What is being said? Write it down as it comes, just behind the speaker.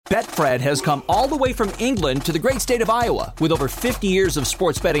Betfred has come all the way from England to the great state of Iowa with over 50 years of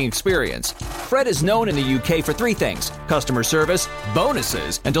sports betting experience. Fred is known in the UK for three things: customer service,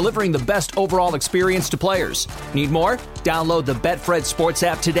 bonuses, and delivering the best overall experience to players. Need more? Download the Betfred Sports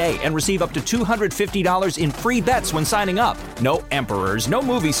app today and receive up to $250 in free bets when signing up. No emperors, no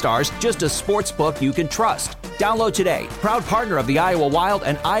movie stars, just a sports book you can trust. Download today. Proud partner of the Iowa Wild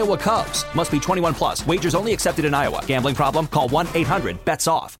and Iowa Cubs. Must be 21 plus. Wagers only accepted in Iowa. Gambling problem? Call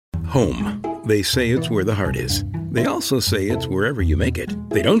 1-800-BETS-OFF. Home. They say it's where the heart is. They also say it's wherever you make it.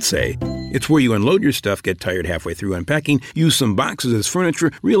 They don't say it's where you unload your stuff, get tired halfway through unpacking, use some boxes as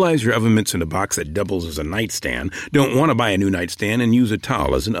furniture, realize your oven mitt's in a box that doubles as a nightstand, don't want to buy a new nightstand, and use a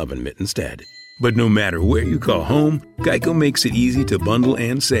towel as an oven mitt instead. But no matter where you call home, Geico makes it easy to bundle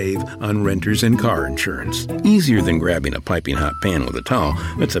and save on renters and car insurance. Easier than grabbing a piping hot pan with a towel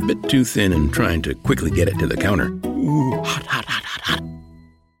that's a bit too thin and trying to quickly get it to the counter. Ooh, hot, hot, hot, hot, hot.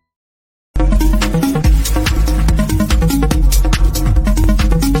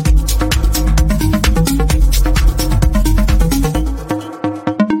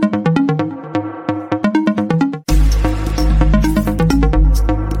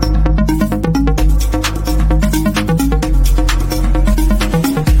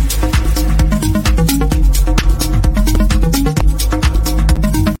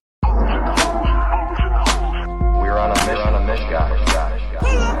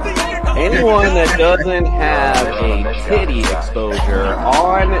 Anyone that doesn't have a titty exposure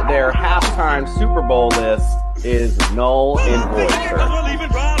on their halftime Super Bowl list is null and void, sir.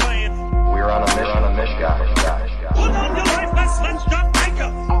 We're on a miss, guys. Put on your life vest, let's drop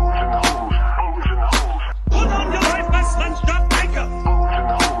makeup. Put on your life vest, let's drop makeup.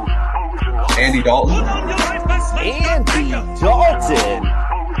 Andy Dalton. Andy Dalton.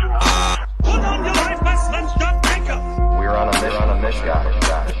 Put on your life vest, let's drop makeup. We're on a miss, guys.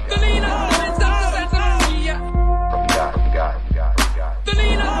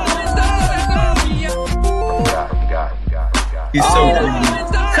 He's so green.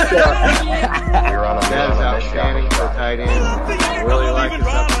 That is outstanding for tight end. Really like his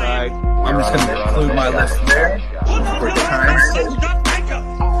upside. I'm just going to include my list there for time's sake.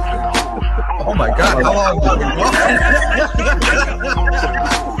 Oh my God, how long have we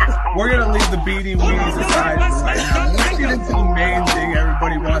gone? We're going to leave the beanie weenies aside for right now. Let's get into the main thing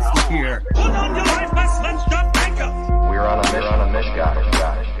everybody wants to hear. We're on a miss, guys.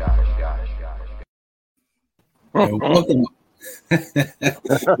 Welcome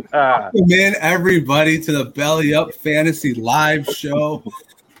in, everybody, to the Belly Up Fantasy Live Show.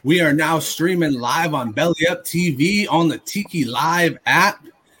 We are now streaming live on Belly Up TV on the Tiki Live app.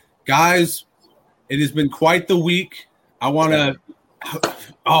 Guys, it has been quite the week. I want to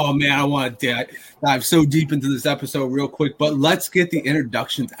dive so deep into this episode real quick, but let's get the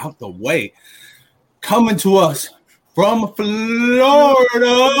introductions out the way. Coming to us from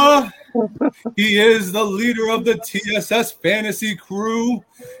Florida, he is the leader of the TSS Fantasy Crew.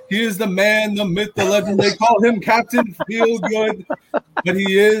 He is the man, the myth, the legend. They call him Captain Feelgood, but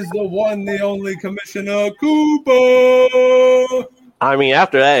he is the one, the only Commissioner Cooper. I mean,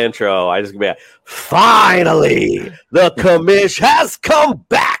 after that intro, I just be like, finally, the commish has come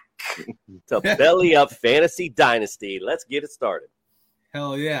back to Belly Up Fantasy Dynasty. Let's get it started.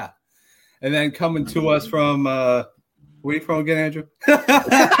 Hell yeah. And then coming to us from where are you from again, Andrew?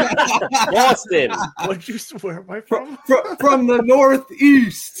 Boston. Where am I from? From the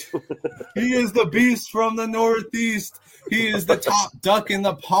Northeast. He is the beast from the Northeast. He is the top duck in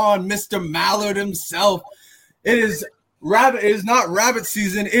the pond, Mr. Mallard himself. It is not rabbit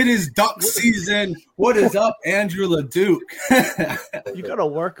season. It is duck season. What is up, Andrew LeDuc? You got to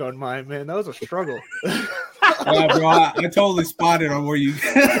work on mine, man. That was a struggle. Yeah, bro, I totally spotted on where you.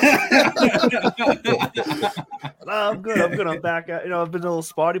 I'm good. I'm back. I've been a little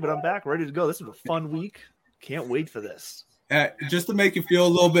spotty, but I'm back, ready to go. This is a fun week. Can't wait for this. Just to make you feel a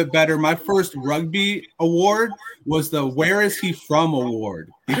little bit better, my first rugby award was the "Where is he from?" award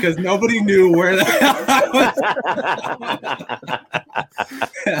because nobody knew where the hell I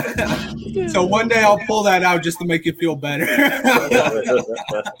was. So one day I'll pull that out just to make you feel better.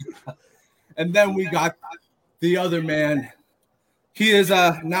 And then we got the other man. He is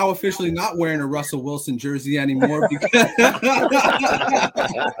now officially not wearing a Russell Wilson jersey anymore because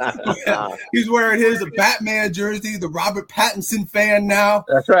he's wearing his Batman jersey, the Robert Pattinson fan now.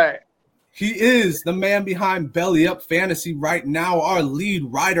 That's right. He is the man behind Belly Up Fantasy right now, our lead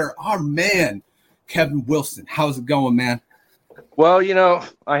writer, our man, Kevin Wilson. How's it going, man? Well,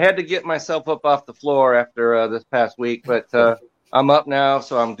 I had to get myself up off the floor after this past week, but I'm up now,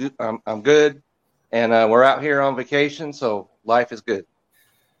 so I'm good. And we're out here on vacation, so life is good.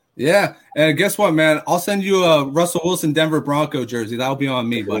 Yeah, and guess what, man? I'll send you a Russell Wilson Denver Bronco jersey. That'll be on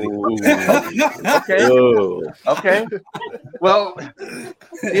me, buddy. Okay. Whoa. Okay. Well,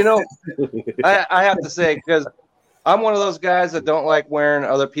 you know, I have to say, because I'm one of those guys that don't like wearing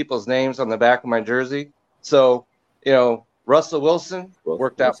other people's names on the back of my jersey. So, you know, Russell Wilson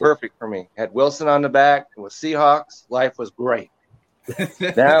worked out perfect for me. Had Wilson on the back. It was Seahawks. Life was great.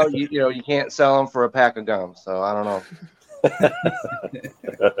 Now, you can't sell them for a pack of gum. So I don't know.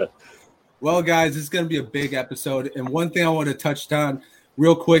 Well, guys, this is going to be a big episode. And one thing I want to touch on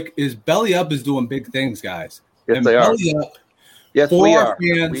real quick is Belly Up is doing big things, guys. Yes, and they are. Belly Up, Yes, for we our are.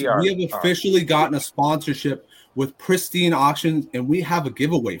 fans, We are. we have officially gotten a sponsorship with Pristine Auctions, and we have a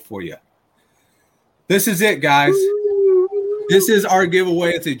giveaway for you. This is it, guys. This is our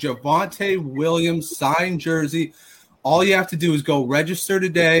giveaway. It's a Javonte Williams signed jersey. All you have to do is go register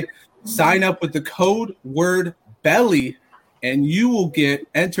today, sign up with the code word BELLY, and you will get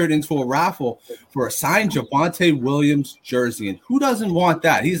entered into a raffle for a signed Javonte Williams jersey. And who doesn't want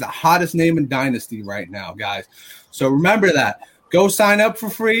that? He's the hottest name in Dynasty right now, guys. So remember that. Go sign up for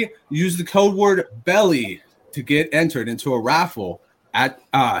free. Use the code word BELLY to get entered into a raffle at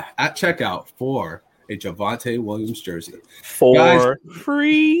checkout for a Javonte Williams jersey. For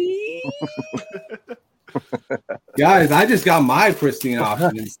free. Guys, I just got my Pristine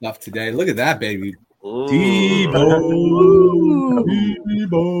option and stuff today. Look at that, baby. Debo.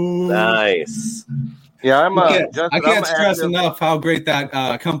 Nice. Yeah, I'm. I Justin, can't I'm stress active. enough how great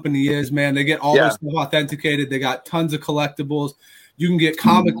that company is, man. They get all their stuff authenticated. They got tons of collectibles. You can get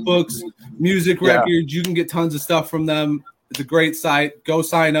comic books, music records. You can get tons of stuff from them. It's a great site. Go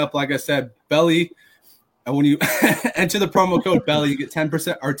sign up. Like I said, Belly. And when you enter the promo code BELLY, you get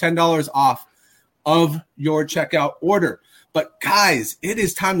 10% or $10 off of your checkout order. But guys, it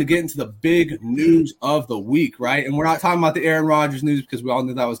is time to get into the big news of the week, right? And we're not talking about the Aaron Rodgers news because we all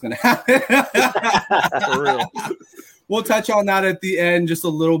knew that was going to happen. For real. We'll touch on that at the end just a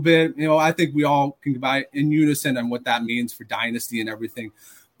little bit. You know, I think we all can buy in unison on what that means for Dynasty and everything.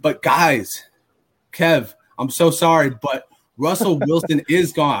 But guys, Kev, I'm so sorry, but Russell Wilson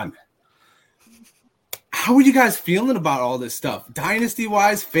is gone. How are you guys feeling about all this stuff?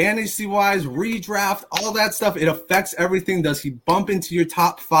 Dynasty-wise, fantasy-wise, redraft, all that stuff. It affects everything. Does he bump into your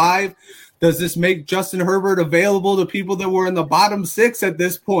top 5? Does this make Justin Herbert available to people that were in the bottom 6 at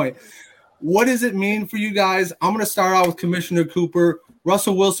this point? What does it mean for you guys? I'm going to start out with Commissioner Cooper.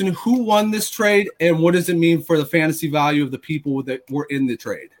 Russell Wilson, who won this trade, and what does it mean for the fantasy value of the people that were in the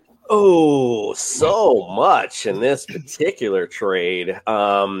trade? Oh, so much in this particular trade,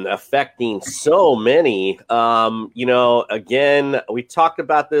 affecting so many. Again, we talked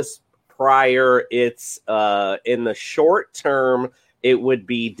about this prior. It's in the short term, it would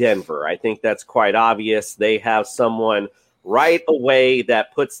be Denver. I think that's quite obvious. They have someone right away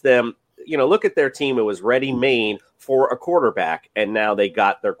that puts them, look at their team. It was ready-made for a quarterback, and now they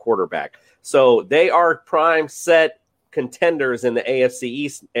got their quarterback. So they are prime set contenders in the AFC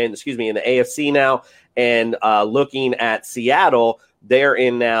East and in the AFC now, and looking at Seattle, they're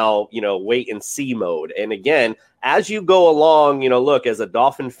in now, wait and see mode. And again, as you go along, look, as a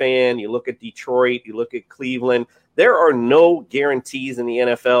Dolphin fan, you look at Detroit, you look at Cleveland, there are no guarantees in the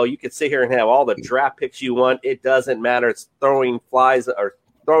NFL. You could sit here and have all the draft picks you want. It doesn't matter. It's throwing flies or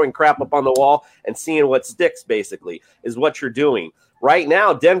throwing crap up on the wall and seeing what sticks, basically, is what you're doing. Right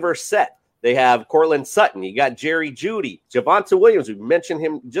now, Denver's set. They have Cortland Sutton. You got Jerry Jeudy, Javonte Williams. We mentioned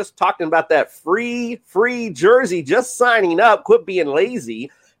him, just talking about that free jersey, just signing up. Quit being lazy.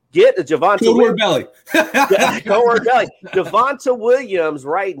 Get a Javonte Williams. Belly. Belly. Javonte Williams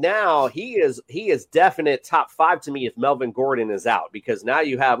right now, he is definite top 5 to me if Melvin Gordon is out, because now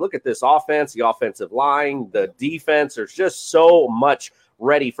you have, look at this offense, the offensive line, the defense. There's just so much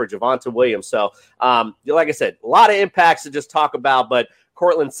ready for Javonte Williams. So, like I said, a lot of impacts to just talk about, but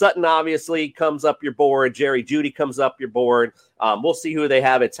Cortland Sutton obviously comes up your board. Jerry Jeudy comes up your board. We'll see who they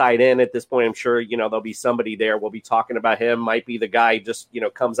have at tight end at this point. I'm sure, there'll be somebody there. We'll be talking about him. Might be the guy just,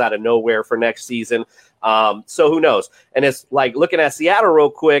 comes out of nowhere for next season. So who knows? And it's like looking at Seattle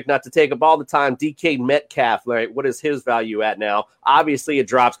real quick, not to take up all the time, DK Metcalf, right? What is his value at now? Obviously it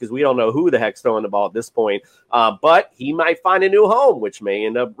drops because we don't know who the heck's throwing the ball at this point. But he might find a new home, which may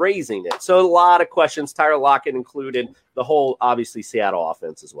end up raising it. So a lot of questions, Tyler Lockett included, the whole, obviously, Seattle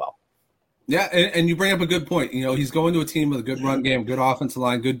offense as well. Yeah, and you bring up a good point. He's going to a team with a good run game, good offensive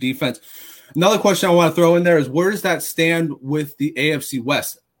line, good defense. Another question I want to throw in there is, where does that stand with the AFC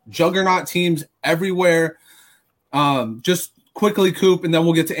West? Juggernaut teams everywhere. Just quickly, Coop, and then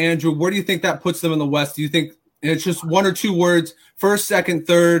we'll get to Andrew. Where do you think that puts them in the West? Do you think it's just one or two words, first, second,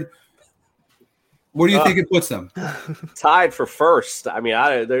 third? Where do you think it puts them? Tied for first. I mean,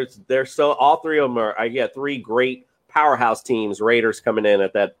 there's so all three of them are. I get three great powerhouse teams. Raiders coming in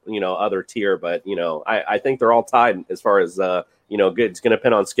at that other tier, but I think they're all tied as far as good. It's going to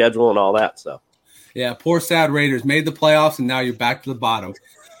depend on schedule and all that. So yeah, poor sad Raiders made the playoffs and now you're back to the bottom.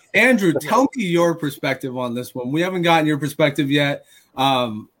 Andrew, tell me your perspective on this one. We haven't gotten your perspective yet.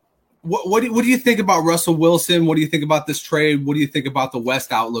 What do you think about Russell Wilson? What do you think about this trade? What do you think about the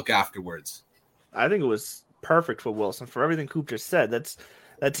West outlook afterwards? I think it was perfect for Wilson for everything Coop just said.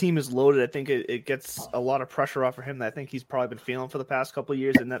 That team is loaded. I think it gets a lot of pressure off of him that I think he's probably been feeling for the past couple of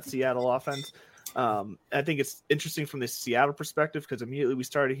years in that Seattle offense. I think it's interesting from the Seattle perspective because immediately we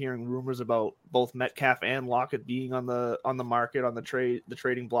started hearing rumors about both Metcalf and Lockett being on the market on the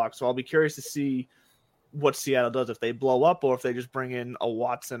trading block. So I'll be curious to see what Seattle does if they blow up or if they just bring in a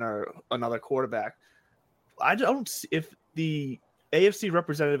Watson or another quarterback. I don't see if the AFC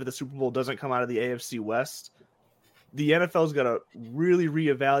representative of the Super Bowl doesn't come out of the AFC West, the NFL's got to really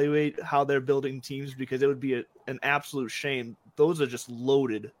reevaluate how they're building teams because it would be an absolute shame. Those are just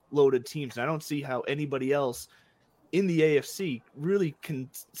loaded teams. And I don't see how anybody else in the AFC really can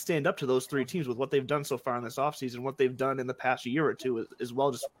stand up to those three teams with what they've done so far in this offseason, what they've done in the past year or two as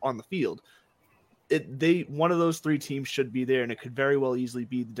well, just on the field. One of those three teams should be there, and it could very well easily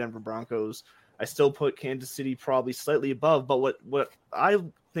be the Denver Broncos. I still put Kansas City probably slightly above, but what I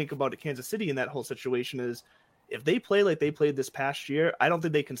think about Kansas City in that whole situation is if they play like they played this past year, I don't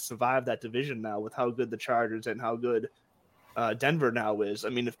think they can survive that division now with how good the Chargers and how good Denver now is. I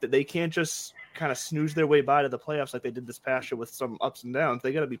mean, if they can't just kind of snooze their way by to the playoffs like they did this past year with some ups and downs,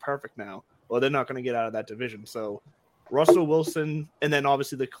 they got to be perfect now, or they're not going to get out of that division. So Russell Wilson, and then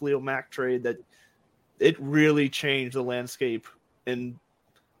obviously the Khalil Mack trade, that it really changed the landscape, and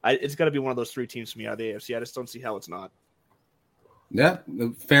it's got to be one of those three teams for me out of the AFC. I just don't see how it's not. Yeah,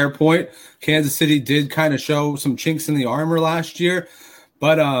 fair point. Kansas City did kind of show some chinks in the armor last year,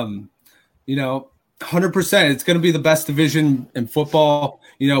 but 100%, it's going to be the best division in football.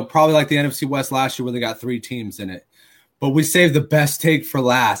 Probably like the NFC West last year where they got three teams in it. But we saved the best take for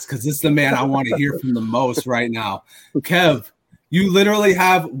last because this is the man I want to hear from the most right now. Kev, you literally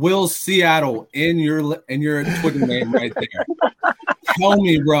have Will Seattle in your Twitter name right there. Tell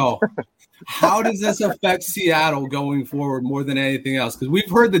me, bro, how does this affect Seattle going forward more than anything else? Because we've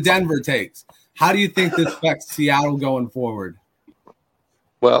heard the Denver takes. How do you think this affects Seattle going forward?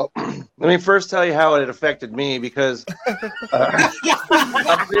 Well, let me first tell you how it affected me because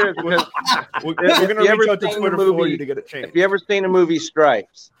I'm serious. Because we're going to reach out to Twitter for you to get it changed. If you ever seen the movie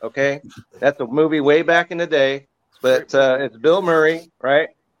Stripes, okay, that's a movie way back in the day, but it's Bill Murray, right?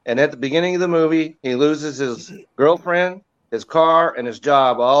 And at the beginning of the movie, he loses his girlfriend, his car, and his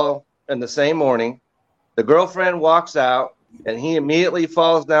job all in the same morning. The girlfriend walks out, and he immediately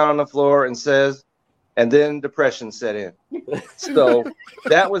falls down on the floor and says, and then depression set in. So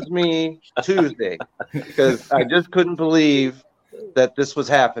that was me Tuesday because I just couldn't believe that this was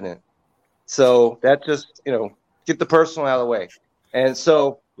happening. So that just, get the personal out of the way. And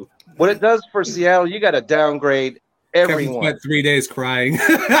so what it does for Seattle, you got to downgrade everyone. Spent 3 days crying.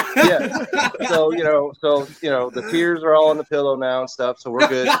 Yeah. So, the tears are all on the pillow now and stuff. So we're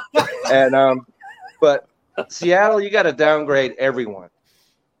good. And, but Seattle, you got to downgrade everyone.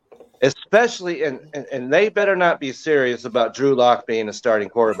 Especially, and they better not be serious about Drew Lock being a starting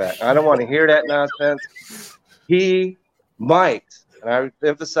quarterback. I don't want to hear that nonsense. He might, and I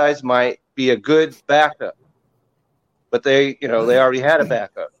emphasize might, be a good backup. But they already had a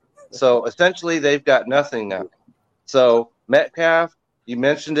backup. So essentially, they've got nothing now. So Metcalf, you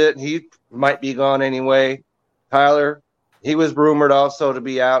mentioned it, he might be gone anyway. Tyler, he was rumored also to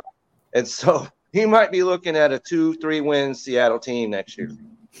be out. And so he might be looking at a 2-3 win Seattle team next year.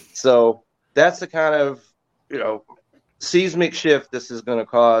 So that's the kind of, seismic shift this is going to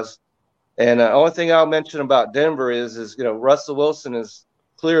cause. And the only thing I'll mention about Denver is Russell Wilson is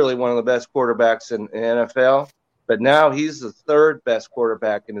clearly one of the best quarterbacks in NFL, but now he's the third best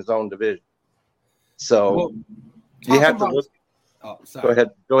quarterback in his own division. So you have to look. Oh, sorry.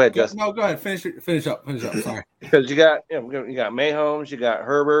 Go ahead, Justin. No, go ahead. Finish up. Sorry. Because you got Mahomes, you got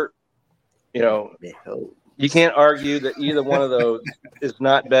Herbert. You can't argue that either one of those is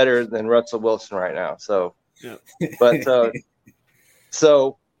not better than Russell Wilson right now. So, yeah. But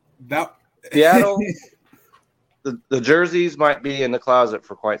Seattle, the jerseys might be in the closet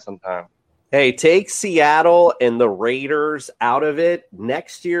for quite some time. Hey, take Seattle and the Raiders out of it.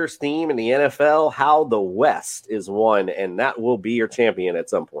 Next year's theme in the NFL, how the West is won, and that will be your champion at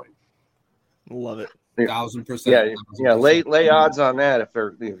some point. Love it. 1,000%. Yeah. Lay odds on that. If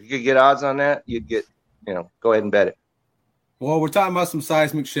you could get odds on that, you'd get. Go ahead and bet it. Well, we're talking about some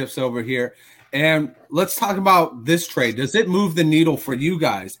seismic shifts over here. And let's talk about this trade. Does it move the needle for you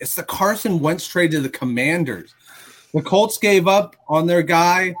guys? It's the Carson Wentz trade to the Commanders. The Colts gave up on their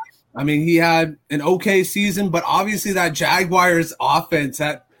guy. I mean, he had an okay season, but obviously that Jaguars offense,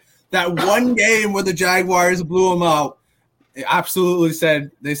 that one game where the Jaguars blew him out, they absolutely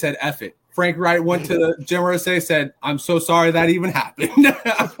said, F it. Frank Wright went to Jim Irsay, said, I'm so sorry that even happened.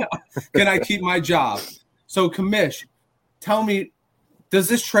 Can I keep my job? So, Commish, tell me, does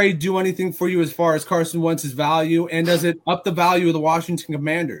this trade do anything for you as far as Carson Wentz's value, and does it up the value of the Washington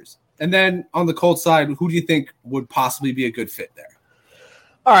Commanders? And then on the Colts side, who do you think would possibly be a good fit there?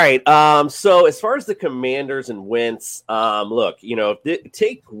 All right. So as far as the Commanders and Wentz, look,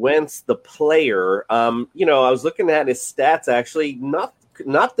 take Wentz, the player, I was looking at his stats, actually,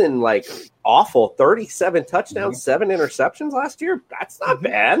 nothing like awful. 37 touchdowns, 7 interceptions last year. That's not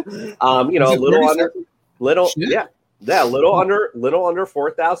bad. A little under, little under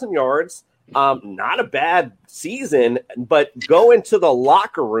 4,000 yards. Not a bad season, but go into the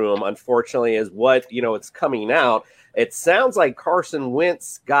locker room, unfortunately, is what, it's coming out. It sounds like Carson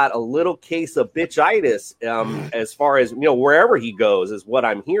Wentz got a little case of bitchitis as far as, wherever he goes is what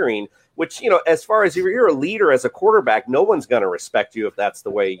I'm hearing, which, as far as you're a leader as a quarterback, no one's going to respect you if that's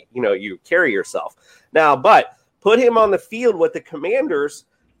the way, you carry yourself. Now, but put him on the field with the Commanders,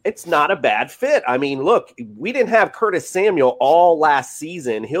 it's not a bad fit. I mean, look, we didn't have Curtis Samuel all last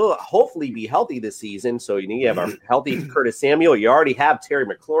season. He'll hopefully be healthy this season. So you have a healthy Curtis Samuel. You already have Terry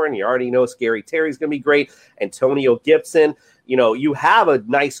McLaurin. You already know Scary Terry's going to be great. Antonio Gibson. You have a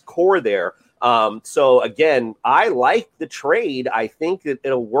nice core there. So again, I like the trade. I think that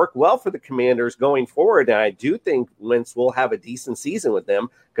it'll work well for the Commanders going forward. And I do think Wentz will have a decent season with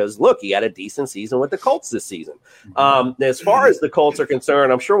them because look, he had a decent season with the Colts this season. As far as the Colts are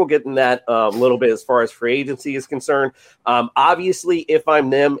concerned, I'm sure we'll get in that a little bit as far as free agency is concerned. Obviously, if I'm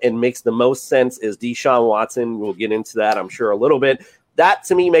them, it makes the most sense is Deshaun Watson. We'll get into that, I'm sure, a little bit. That,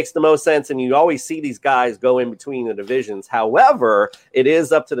 to me, makes the most sense, and you always see these guys go in between the divisions. However, it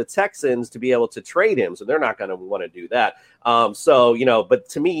is up to the Texans to be able to trade him, so they're not going to want to do that. But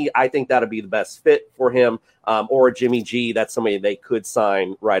to me, I think that'll be the best fit for him, or Jimmy G. That's somebody they could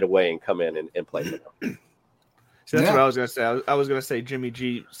sign right away and come in and play for them. So that's what I was going to say. I was going to say Jimmy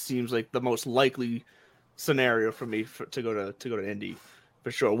G seems like the most likely scenario for me to go to Indy,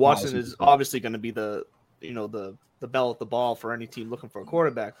 for sure. Watson is obviously going to be the bell at the ball for any team looking for a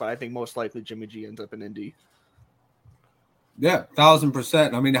quarterback, but I think most likely Jimmy G ends up in Indy. Yeah,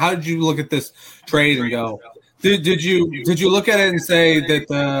 1,000%. I mean, how did you look at this trade and go? Did you look at it and say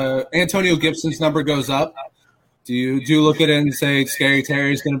that Antonio Gibson's number goes up? Do you look at it and say Scary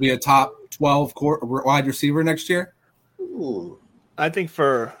Terry is going to be a top 12 wide receiver next year? Ooh. I think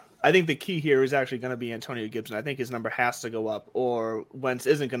the key here is actually going to be Antonio Gibson. I think his number has to go up, or Wentz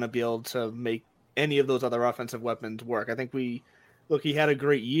isn't going to be able to make any of those other offensive weapons work. I think he had a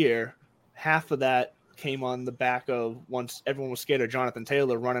great year. Half of that came on the back of once everyone was scared of Jonathan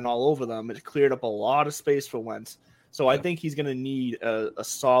Taylor running all over them. It cleared up a lot of space for Wentz. So I think he's going to need a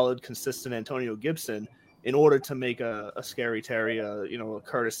solid, consistent Antonio Gibson in order to make a Scary Terry, a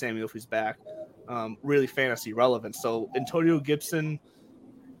Curtis Samuel if he's back, really fantasy relevant. So Antonio Gibson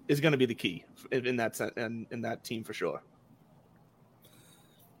is going to be the key in that team for sure.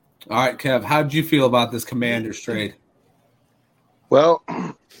 All right, Kev, how did you feel about this Commanders trade? Well,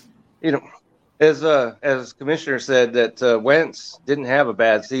 as Commissioner said, that Wentz didn't have a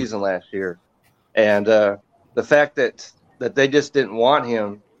bad season last year, and the fact that they just didn't want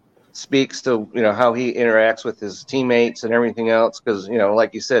him speaks to how he interacts with his teammates and everything else. Because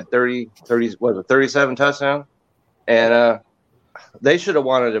like you said, 37 touchdowns, and they should have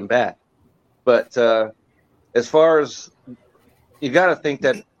wanted him back. But as far as you got to think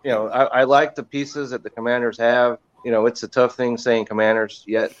that. I like the pieces that the Commanders have. It's a tough thing saying Commanders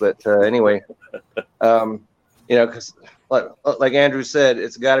yet, but anyway, because like Andrew said,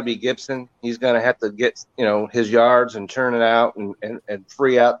 it's got to be Gibson. He's going to have to get his yards and turn it out and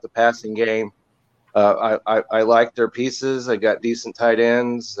free out the passing game. I like their pieces. They got decent tight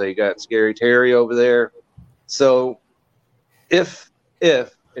ends. They got Scary Terry over there. So if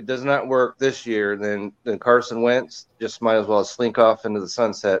it does not work this year, then Carson Wentz just might as well slink off into the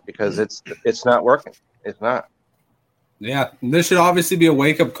sunset because it's not working. It's not. Yeah, this should obviously be a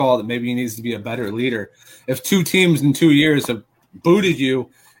wake-up call that maybe he needs to be a better leader. If 2 teams in 2 years have booted you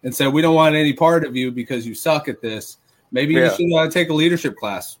and said, we don't want any part of you because you suck at this, maybe you should take a leadership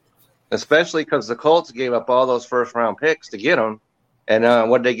class. Especially because the Colts gave up all those first-round picks to get him, and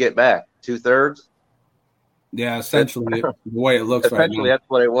what did they get back? 2/3? Yeah, essentially the way it looks right now. Essentially, that's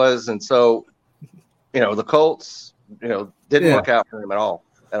what it was. And so, the Colts, didn't work out for him at all.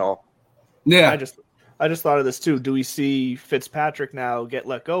 Yeah. I just thought of this too. Do we see Fitzpatrick now get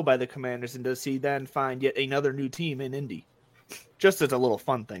let go by the Commanders, and does he then find yet another new team in Indy? Just as a little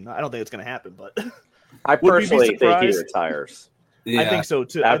fun thing. I don't think it's going to happen, but I personally think he retires. Yeah. I think so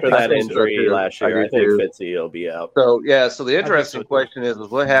too. After that injury last year, I think Fitzy will be out. So the interesting question is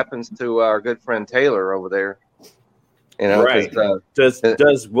what happens to our good friend Taylor over there? You know, right?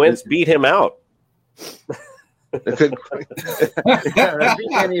 Does Wentz beat him out? If he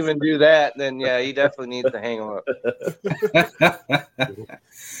can't even do that, then he definitely needs to hang him up.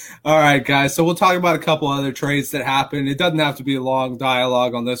 All right, guys. So we'll talk about a couple other trades that happened. It doesn't have to be a long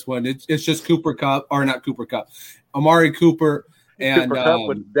dialogue on this one. It's just Amari Cooper. And Cooper Kupp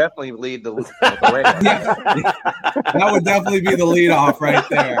would definitely lead the way. That would definitely be the lead off right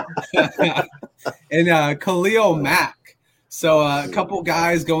there. And Khalil Mack. So a couple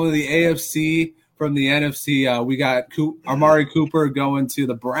guys going to the AFC from the NFC. We got Amari Cooper going to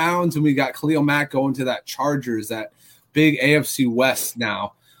the Browns, and we got Khalil Mack going to that Chargers, that big AFC West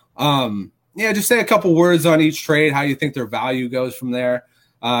now. Just say a couple words on each trade, how you think their value goes from there.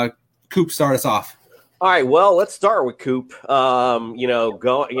 Coop, start us off. All right, well, let's start with Coop. I've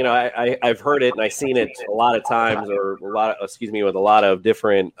heard it and I've seen it a lot of times, with a lot of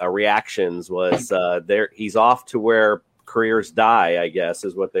different reactions. Was he's off to where careers die, I guess,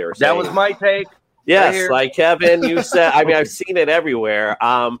 is what they were saying. That was my take. Yes, right, like Kevin, you said. I mean, I've seen it everywhere.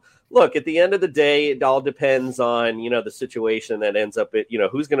 Look, at the end of the day, it all depends on, the situation that ends up at,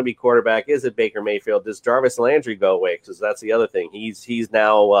 who's going to be quarterback. Is it Baker Mayfield? Does Jarvis Landry go away? Because that's the other thing. He's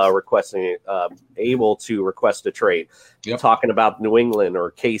now able to request a trade. Yep. Talking about New England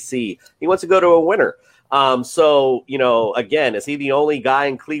or KC. He wants to go to a winner. Again, is he the only guy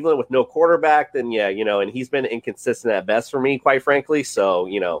in Cleveland with no quarterback? Then, and he's been inconsistent at best for me, quite frankly.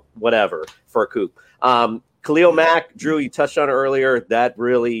 So, whatever for Coop. Khalil Mack, Drew, you touched on it earlier. That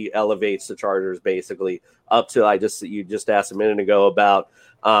really elevates the Chargers basically up to you just asked a minute ago about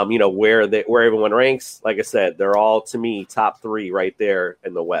where everyone ranks. Like I said, they're all to me top 3 right there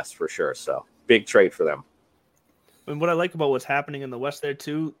in the West for sure. So big trade for them. And what I like about what's happening in the West there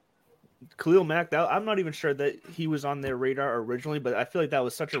too, Khalil Mack, I'm not even sure that he was on their radar originally, but I feel like that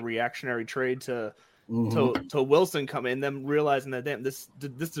was such a reactionary trade to Wilson come in, them realizing that this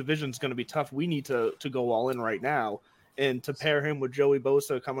division is going to be tough. We need to go all in right now, and to pair him with Joey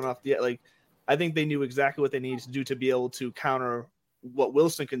Bosa coming off I think they knew exactly what they needed to do to be able to counter what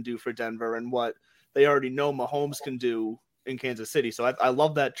Wilson can do for Denver and what they already know Mahomes can do in Kansas City. So I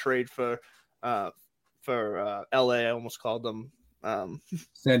love that trade for LA. I almost called them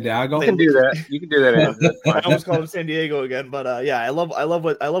San Diego. You can do that. I almost called them San Diego again, but I love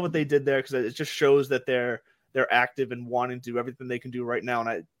what they did there, because it just shows that they're active and wanting to do everything they can do right now,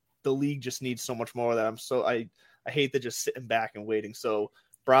 and the league just needs so much more of that. I hate that just sitting back and waiting. So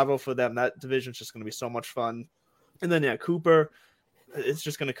bravo for them. That division's just going to be so much fun. And then Cooper, it's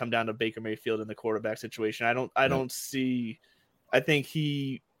just going to come down to Baker Mayfield in the quarterback situation. I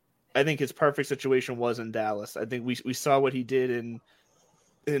think his perfect situation was in Dallas. I think we saw what he did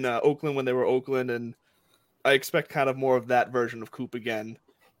in Oakland when they were Oakland, and I expect kind of more of that version of Coop again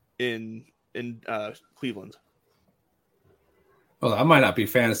in Cleveland. Well, that might not be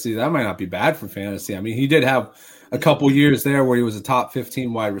fantasy. That might not be bad for fantasy. I mean, he did have a couple years there where he was a top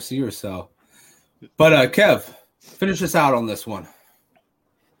 15 wide receiver. So, but Kev, finish us out on this one.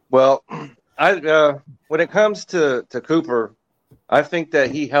 Well, when it comes to Cooper, I think that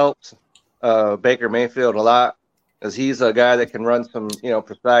he helped Baker Mayfield a lot, because he's a guy that can run some,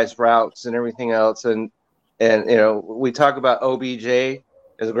 precise routes and everything else. And we talk about OBJ,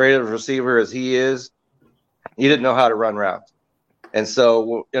 as great of a receiver as he is, he didn't know how to run routes. And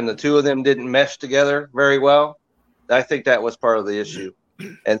so, and the two of them didn't mesh together very well. I think that was part of the issue.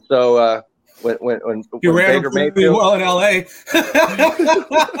 And so when Baker Mayfield well in LA,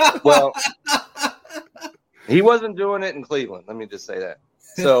 well, he wasn't doing it in Cleveland. Let me just say that.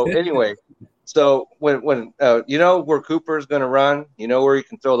 So anyway, when where Cooper's going to run, where he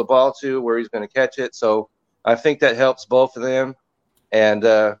can throw the ball to, where he's going to catch it. So I think that helps both of them. And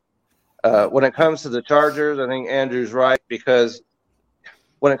when it comes to the Chargers, I think Andrew's right, because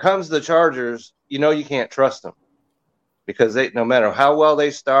when it comes to the Chargers, you can't trust them, because no matter how well they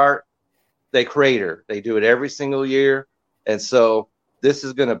start, they crater. They do it every single year. And so this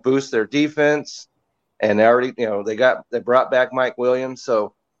is going to boost their defense. And they already, they brought back Mike Williams.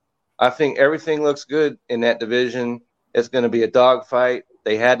 So I think everything looks good in that division. It's going to be a dogfight.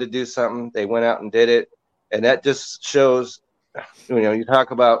 They had to do something. They went out and did it. And that just shows, you talk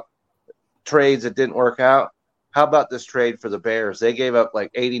about trades that didn't work out. How about this trade for the Bears? They gave up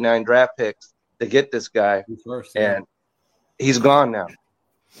like 89 draft picks to get this guy, and he's gone now.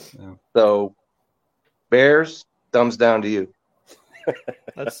 Yeah. So, Bears, thumbs down to you.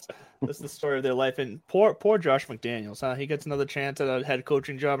 That's the story of their life. And poor Josh McDaniels, huh? He gets another chance at a head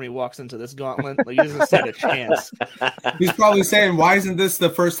coaching job, and he walks into this gauntlet like he doesn't stand a chance. He's probably saying, "Why isn't this the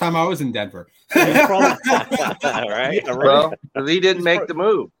first time I was in Denver?" He's probably Right? Yeah, right. Well, 'cause he didn't make the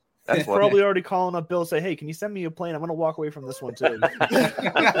move. That's He's what. probably already calling up Bill, say, "Hey, can you send me a plane? I'm going to walk away from this one too."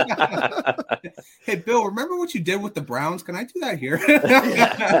 Hey, Bill, remember what you did with the Browns? Can I do that here?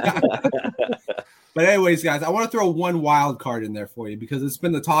 But anyways, guys, I want to throw one wild card in there for you because it's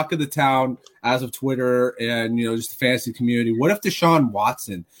been the talk of the town as of Twitter and, just the fantasy community. What if Deshaun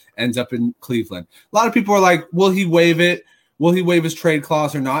Watson ends up in Cleveland? A lot of people are like, will he waive it? Will he waive his trade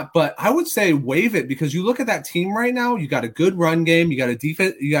clause or not? But I would say waive it because you look at that team right now, you got a good run game, you got a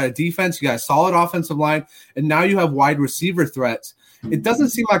defense, you got a solid offensive line, and now you have wide receiver threats. It doesn't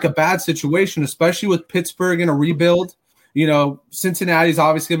seem like a bad situation, especially with Pittsburgh in a rebuild. Cincinnati's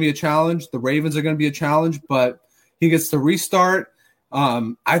obviously going to be a challenge. The Ravens are going to be a challenge, but he gets to restart.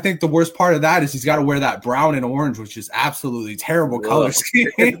 I think the worst part of that is he's got to wear that brown and orange, which is absolutely terrible color scheme.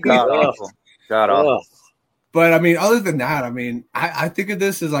 God awful. God awful. But, other than that, I think of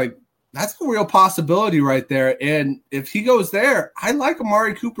this as like that's a real possibility right there. And if he goes there, I like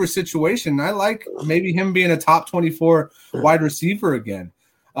Amari Cooper's situation. I like maybe him being a top 24 wide receiver again.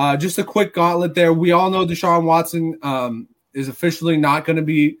 Just a quick gauntlet there. We all know Deshaun Watson is officially not going to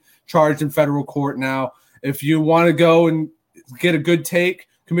be charged in federal court now. If you want to go and get a good take,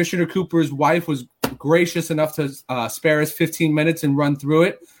 Commissioner Cooper's wife was gracious enough to spare us 15 minutes and run through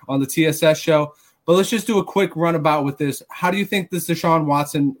it on the TSS show. But let's just do a quick runabout with this. How do you think this Deshaun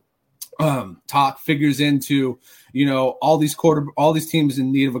Watson talk figures into, all these teams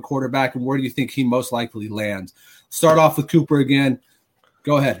in need of a quarterback, and where do you think he most likely lands? Start off with Cooper again.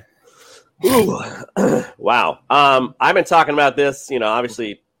 Go ahead. Ooh. Wow. I've been talking about this,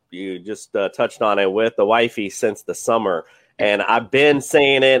 obviously you just touched on it with the wifey since the summer. And I've been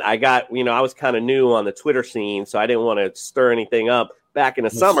saying it. I got, I was kind of new on the Twitter scene, so I didn't want to stir anything up back in the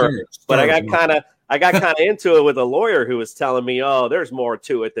summer. But I got kind of into it with a lawyer who was telling me, oh, there's more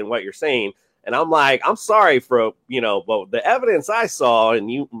to it than what you're saying. And I'm like, I'm sorry for, but the evidence I saw, and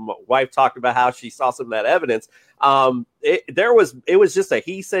my wife talked about how she saw some of that evidence. It was just a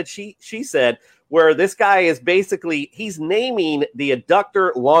he said, she said, where this guy is basically, he's naming the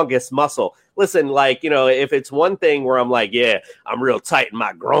adductor longus muscle. Listen, if it's one thing where I'm like, yeah, I'm real tight in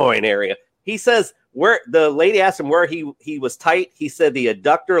my groin area. He says, where the lady asked him where he was tight. He said the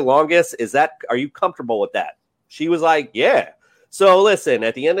adductor longus, are you comfortable with that? She was like, yeah. So listen,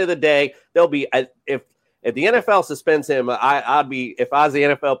 at the end of the day, there'll be if the NFL suspends him, I'd be, if I was the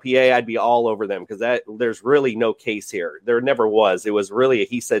NFLPA, I'd be all over them because there's really no case here. There never was. It was really a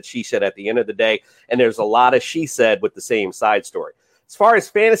he said, she said at the end of the day, and there's a lot of she said with the same side story. As far as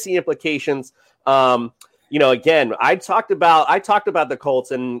fantasy implications, again, I talked about the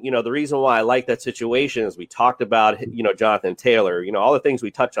Colts, and the reason why I like that situation is we talked about Jonathan Taylor, all the things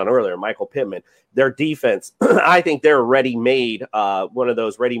we touched on earlier, Michael Pittman, their defense. I think they're ready-made, one of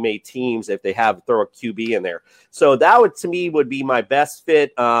those ready-made teams if they throw a QB in there. So that would to me would be my best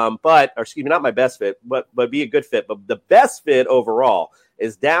fit, not my best fit, but be a good fit. But the best fit overall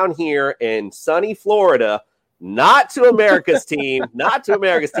is down here in sunny Florida. Not to America's team,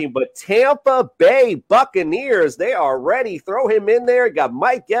 but Tampa Bay Buccaneers. They are ready. Throw him in there. You got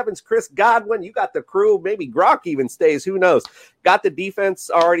Mike Evans, Chris Godwin. You got the crew. Maybe Gronk even stays. Who knows? Got the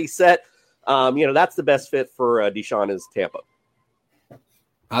defense already set. That's the best fit for Deshaun is Tampa.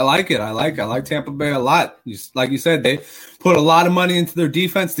 I like it. I like Tampa Bay a lot. Like you said, they put a lot of money into their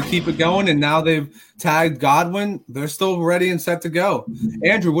defense to keep it going, and now they've tagged Godwin. They're still ready and set to go.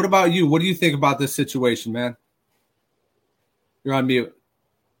 Andrew, what about you? What do you think about this situation, man? You're on mute.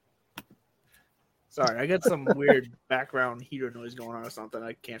 Sorry, I got some weird background heater noise going on or something.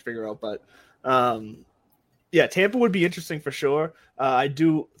 I can't figure out, but Tampa would be interesting for sure. I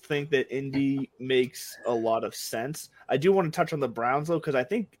do think that Indy makes a lot of sense. I do want to touch on the Browns, though, because I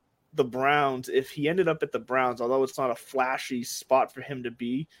think the Browns, if he ended up at the Browns, although it's not a flashy spot for him to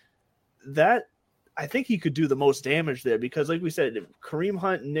be, that I think he could do the most damage there because, like we said, Kareem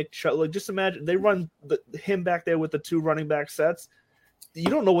Hunt and Nick Chubb, just imagine they run him back there with the two running back sets. You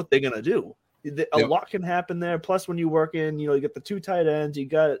don't know what they're going to do. A lot can happen there. Plus, when you work in, you get the two tight ends, you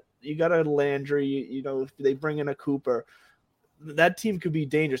got a Landry, if they bring in a Cooper, that team could be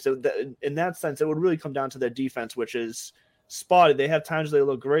dangerous. So in that sense, it would really come down to their defense, which is spotted. They have times where they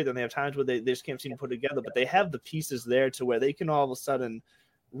look great, then they have times where they just can't seem to put it together, but they have the pieces there to where they can all of a sudden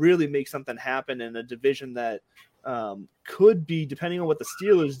really make something happen in a division that could be, depending on what the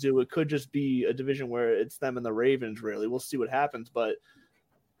Steelers do, it could just be a division where it's them and the Ravens, really. We'll see what happens, but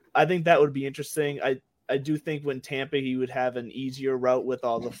I think that would be interesting. I do think when Tampa, he would have an easier route with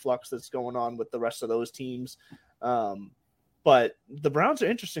all the flux that's going on with the rest of those teams. But the Browns are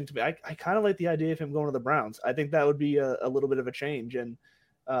interesting to me. I kind of like the idea of him going to the Browns. I think that would be a little bit of a change and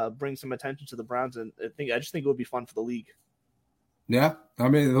bring some attention to the Browns. And I just think it would be fun for the league. Yeah, I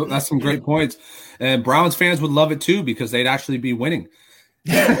mean, that's some great points. And Browns fans would love it too because they'd actually be winning.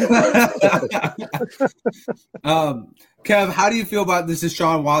 Kev, how do you feel about this? Is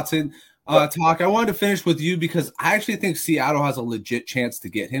Sean Watson talk? I wanted to finish with you because I actually think Seattle has a legit chance to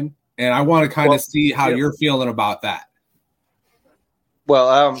get him, and I want to kind of see how you're feeling about that.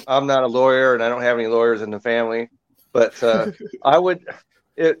 Well, I'm not a lawyer, and I don't have any lawyers in the family, but I would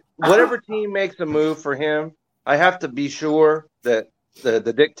whatever team makes a move for him, I have to be sure that the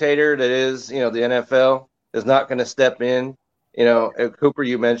dictator that is, the NFL is not going to step in. Cooper,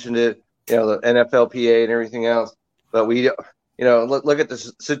 you mentioned it, the NFLPA and everything else. But look at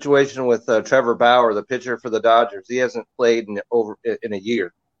the situation with Trevor Bauer, the pitcher for the Dodgers. He hasn't played in a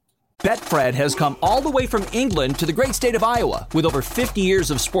year. Betfred has come all the way from England to the great state of Iowa with over 50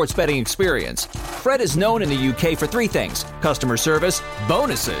 years of sports betting experience. Fred is known in the UK for three things: customer service,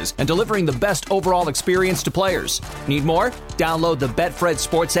 bonuses, and delivering the best overall experience to players. Need more? Download the Betfred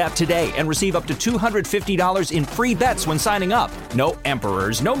Sports app today and receive up to $250 in free bets when signing up. No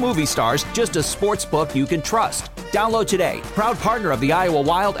emperors, no movie stars, just a sports book you can trust. Download today. Proud partner of the Iowa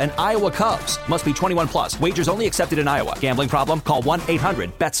Wild and Iowa Cubs. Must be 21 plus. Wagers only accepted in Iowa. Gambling problem? Call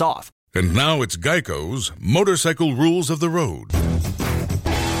 1-800-BETS-OFF. And now it's Geico's Motorcycle Rules of the Road.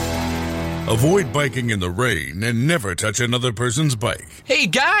 Avoid biking in the rain and never touch another person's bike. Hey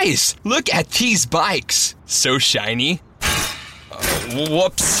guys, look at these bikes. So shiny.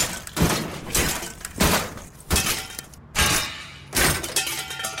 Whoops.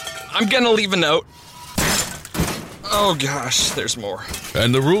 I'm gonna leave a note. Oh gosh, there's more.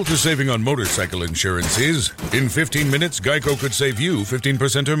 And the rule to saving on motorcycle insurance is, in 15 minutes, Geico could save you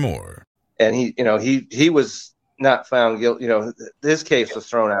 15% or more. And he was not found guilty. His case was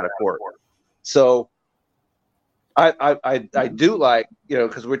thrown out of court. So I do like,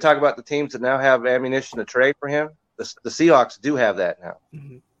 because we're talking about the teams that now have ammunition to trade for him. The Seahawks do have that now.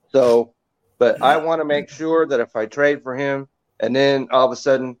 Mm-hmm. So, but I want to make sure that if I trade for him and then all of a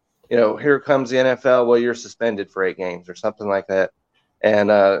sudden, here comes the NFL, well, you're suspended for 8 games or something like that. And,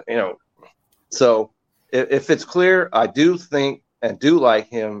 so if it's clear, I do think and do like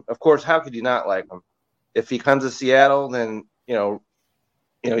him. Of course, how could you not like him? If he comes to Seattle, then, you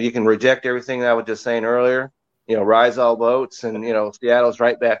can reject everything that I was just saying earlier, rise all boats, and, Seattle's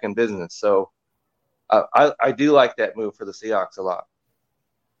right back in business. So I do like that move for the Seahawks a lot.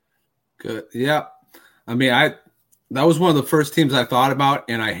 Good. Yeah. I mean, that was one of the first teams I thought about,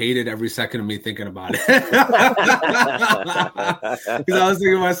 and I hated every second of me thinking about it. Because I was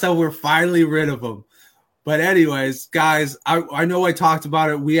thinking to myself, we're finally rid of them. But anyways, guys, I know I talked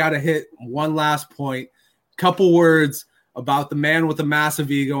about it. We got to hit one last point. Couple words about the man with the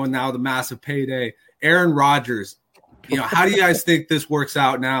massive ego and now the massive payday, Aaron Rodgers. How do you guys think this works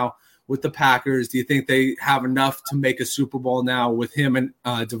out now with the Packers? Do you think they have enough to make a Super Bowl now with him and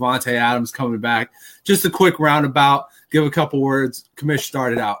Devontae Adams coming back? Just a quick roundabout. Give a couple words. Commish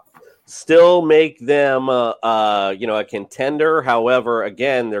started out. Still make them, a contender. However,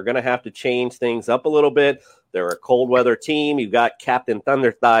 again, they're going to have to change things up a little bit. They're a cold weather team. You've got Captain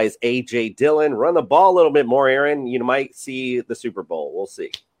Thunder Thighs, A.J. Dillon. Run the ball a little bit more, Aaron. You might see the Super Bowl. We'll see.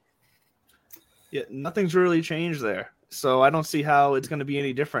 Yeah, nothing's really changed there. So I don't see how it's going to be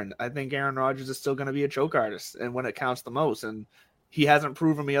any different. I think Aaron Rodgers is still going to be a choke artist, and when it counts the most, and he hasn't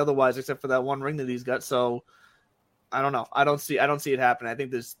proven me otherwise except for that one ring that he's got. So I don't know. I don't see it happening. I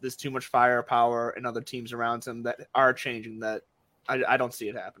think there's too much firepower and other teams around him that are changing that. I don't see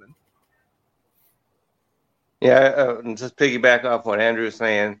it happening. Yeah, just piggyback off what Andrew was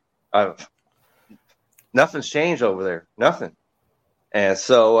saying. Nothing's changed over there. Nothing. And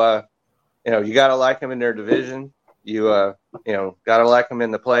so, you got to like him in their division. You got to like him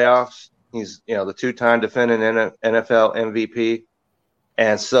in the playoffs. He's, the 2-time defending NFL MVP.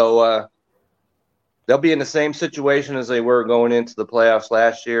 And so they'll be in the same situation as they were going into the playoffs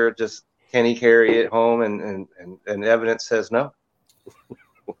last year. Just can he carry it home? And evidence says no.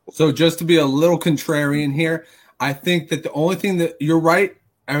 So just to be a little contrarian here, I think that the only thing that you're right,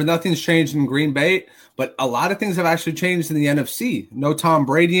 nothing's changed in Green Bay, but a lot of things have actually changed in the NFC. No Tom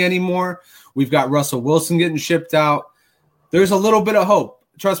Brady anymore. We've got Russell Wilson getting shipped out. There's a little bit of hope.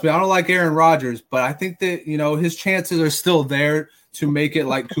 Trust me, I don't like Aaron Rodgers, but I think that, his chances are still there to make it,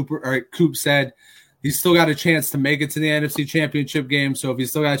 like Coop said. He's still got a chance to make it to the NFC Championship game. So if he's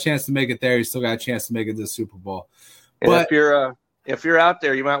still got a chance to make it there, he's still got a chance to make it to the Super Bowl. And but if you're out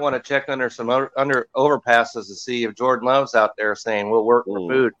there, you might want to check under some under overpasses to see if Jordan Love's out there saying we'll work for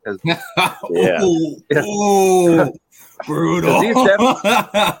food. Yeah. Ooh, brutal.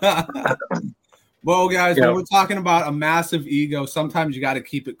 Well, guys, when we're talking about a massive ego, sometimes you got to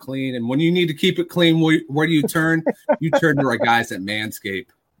keep it clean. And when you need to keep it clean, where do you turn? You turn to our guys at Manscaped.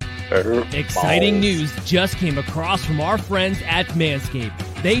 Exciting news just came across from our friends at Manscaped.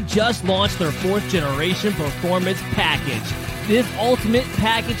 They just launched their 4th generation performance package. This ultimate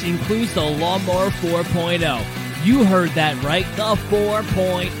package includes the Lawnmower 4.0. You heard that right, the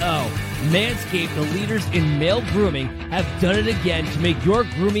 4.0. Manscaped, the leaders in male grooming, have done it again to make your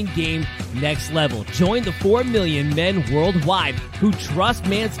grooming game next level. Join the 4 million men worldwide who trust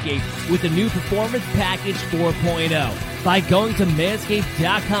Manscaped with the new Performance Package 4.0 by going to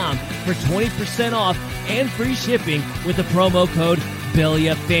manscaped.com for 20% off and free shipping with the promo code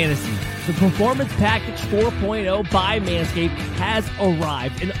BELLYUPFANTASY. The Performance Package 4.0 by Manscaped has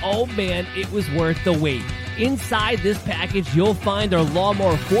arrived, and oh man, it was worth the wait. Inside this package, you'll find their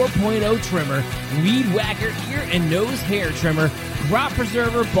Lawnmower 4.0 trimmer, Weed Whacker ear and nose hair trimmer, Crop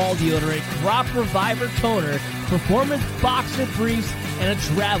Preserver ball deodorant, Crop Reviver toner, Performance boxer briefs, and a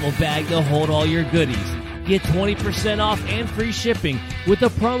travel bag to hold all your goodies. Get 20% off and free shipping with the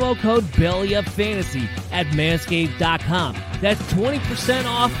promo code BELLYUPFANTASY at manscaped.com. That's 20%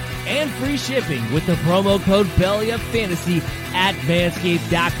 off and free shipping with the promo code BELLYUPFANTASY at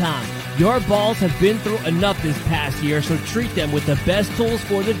manscaped.com. Your balls have been through enough this past year, so treat them with the best tools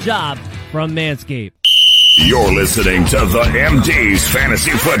for the job from Manscaped. You're listening to the MD's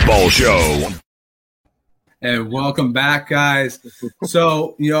Fantasy Football Show. And welcome back, guys.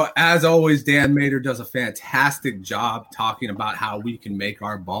 So, as always, Dan Mater does a fantastic job talking about how we can make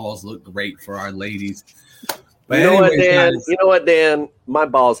our balls look great for our ladies. But you know what, Dan? My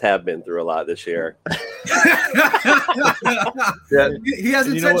balls have been through a lot this year. He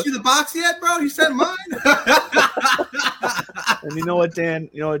hasn't sent you the box yet, bro? He sent mine. And you know what, Dan?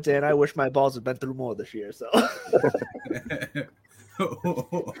 I wish my balls had been through more this year. So.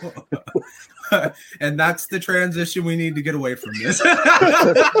 And that's the transition we need to get away from this. The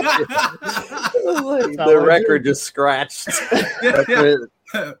record just scratched. Yeah.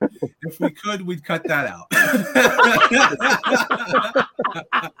 If we could, we'd cut that out.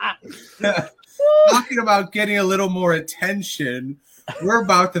 Talking about getting a little more attention, we're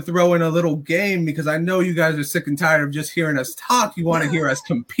about to throw in a little game because I know you guys are sick and tired of just hearing us talk. You want to hear us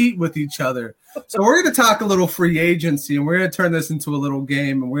compete with each other. So we're going to talk a little free agency, and we're going to turn this into a little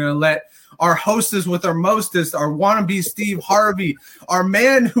game, and we're going to let our hostess with our mostest, our wannabe Steve Harvey, our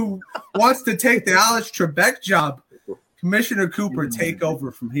man who wants to take the Alex Trebek job, Commissioner Cooper, take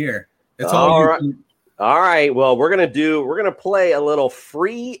over from here. It's all right. All right. Well, we're gonna play a little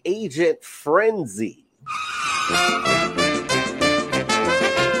free agent frenzy.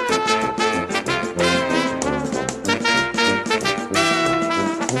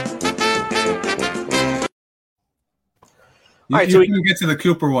 You couldn't get to the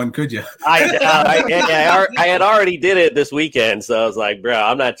Cooper one, could you? I had already did it this weekend, so I was like, bro,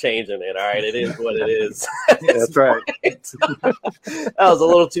 I'm not changing it. All right, it is what it is. That's right. That was a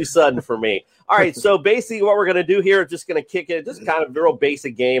little too sudden for me. All right, so basically what we're going to do here is just going to kick it, just kind of a real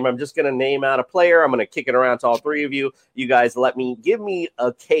basic game. I'm just going to name out a player. I'm going to kick it around to all three of you. You guys give me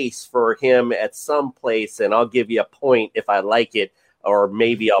a case for him at some place, and I'll give you a point if I like it, or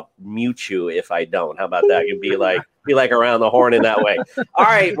maybe I'll mute you if I don't. How about that? You'd be like around the horn in that way. All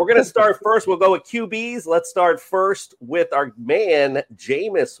right, we're going to start first. We'll go with QBs. Let's start first with our man,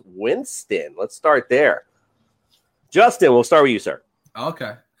 Jameis Winston. Let's start there. Justin, we'll start with you, sir.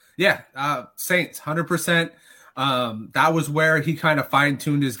 Okay. Yeah, Saints, 100%. That was where he kind of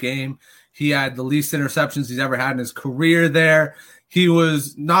fine-tuned his game. He had the least interceptions he's ever had in his career there. He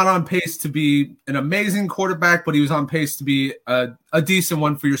was not on pace to be an amazing quarterback, but he was on pace to be a decent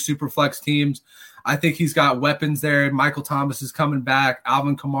one for your super flex teams. I think he's got weapons there. Michael Thomas is coming back.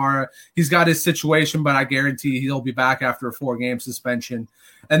 Alvin Kamara, he's got his situation, but I guarantee he'll be back after a 4-game suspension.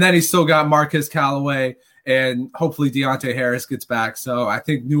 And then he's still got Marquez Callaway, and hopefully Deontay Harris gets back. So I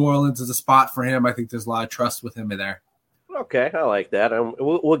think New Orleans is a spot for him. I think there's a lot of trust with him in there. Okay, I like that.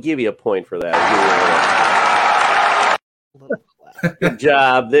 We'll give you a point for that. Good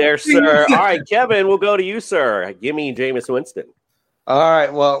job there, sir. All right, Kevin, we'll go to you, sir. Give me Jameis Winston. All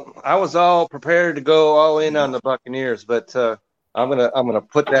right. Well, I was all prepared to go all in on the Buccaneers, but I'm gonna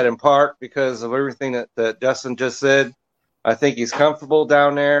put that in part because of everything that Justin just said. I think he's comfortable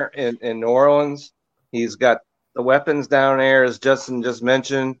down there in New Orleans. He's got the weapons down there, as Justin just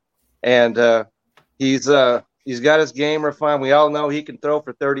mentioned, and he's got his game refined. We all know he can throw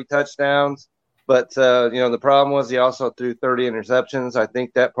for 30 touchdowns, But, the problem was he also threw 30 interceptions. I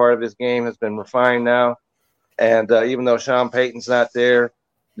think that part of his game has been refined now. And even though Sean Payton's not there,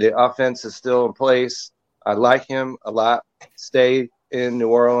 the offense is still in place. I like him a lot. Stay in New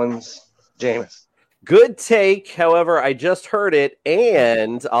Orleans, Jameis. Good take. However, I just heard it,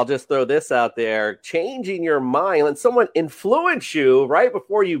 and I'll just throw this out there. Changing your mind, let someone influence you right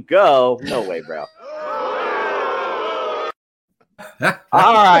before you go. No way, bro.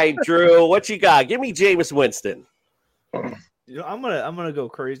 All right, Drew, what you got? Give me Jameis Winston. I'm gonna go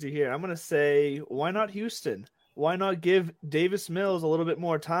crazy here. I'm gonna say, why not Houston? Why not give Davis Mills a little bit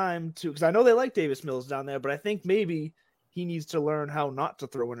more time to? Because I know they like Davis Mills down there, but I think maybe he needs to learn how not to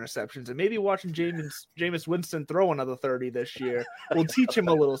throw interceptions, and maybe watching Jameis Winston throw another 30 this year will teach him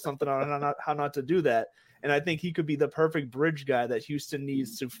a little something on how not to do that. And I think he could be the perfect bridge guy that Houston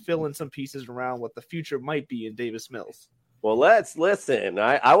needs to fill in some pieces around what the future might be in Davis Mills. Well, let's listen.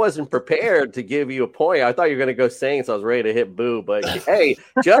 I wasn't prepared to give you a point. I thought you were going to go Saints. I was ready to hit boo. But, hey,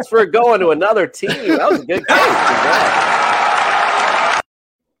 just for going to another team, that was a good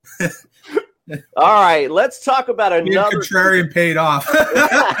case. All right, let's talk about another. Contrarian paid off.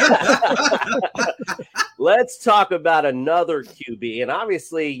 Let's talk about another QB. And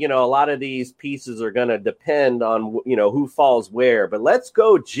obviously, a lot of these pieces are going to depend on, who falls where. But let's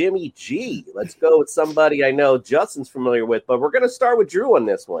go Jimmy G. Let's go with somebody I know Justin's familiar with. But we're going to start with Drew on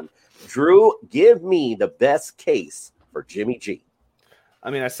this one. Drew, give me the best case for Jimmy G. I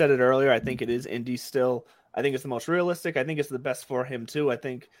mean, I said it earlier. I think it is Indy still. I think it's the most realistic. I think it's the best for him, too. I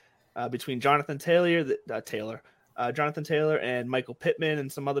think between Jonathan Taylor and Michael Pittman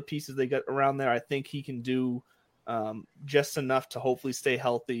and some other pieces they got around there, I think he can do just enough to hopefully stay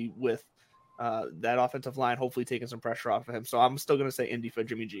healthy with that offensive line, hopefully taking some pressure off of him. So I'm still going to say Indy for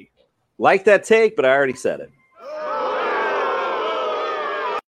Jimmy G. Like that take, but I already said it.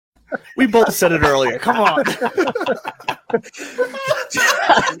 We both said it earlier. Come on.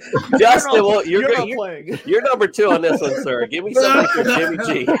 Justin, well, you're number 2 on this one, sir. Give me something for Jimmy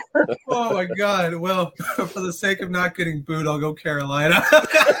G. Oh, my God. Well, for the sake of not getting booed, I'll go Carolina.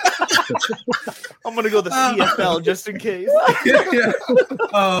 I'm going to go the CFL just in case. Yeah.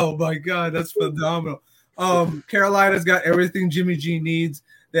 Oh, my God. That's phenomenal. Carolina's got everything Jimmy G needs.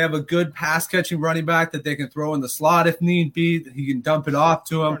 They have a good pass-catching running back that they can throw in the slot if need be. He can dump it off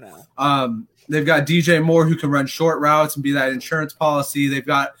to him. They've got DJ Moore who can run short routes and be that insurance policy. They've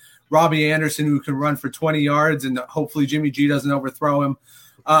got Robbie Anderson who can run for 20 yards, and hopefully Jimmy G doesn't overthrow him.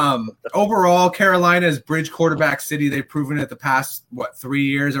 Overall, Carolina is bridge quarterback city. They've proven it the past, 3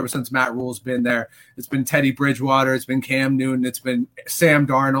 years, ever since Matt Rule's been there. It's been Teddy Bridgewater. It's been Cam Newton. It's been Sam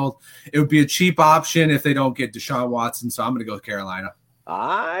Darnold. It would be a cheap option if they don't get Deshaun Watson, so I'm going to go with Carolina.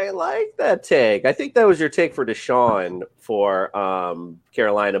 I like that take. I think that was your take for Deshaun for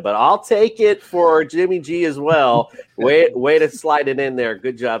Carolina, but I'll take it for Jimmy G as well. Way to slide it in there.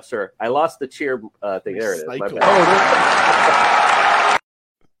 Good job, sir. I lost the cheer thing. There it is. My bad.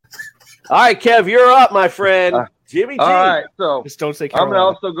 All right, Kev, you're up, my friend. Jimmy G. All right, so just don't say I'm going to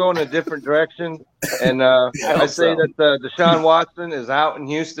also go in a different direction, and I say that Deshaun Watson is out in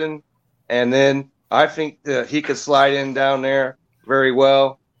Houston, and then I think he could slide in down there very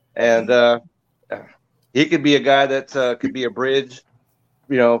well, and he could be a guy that could be a bridge,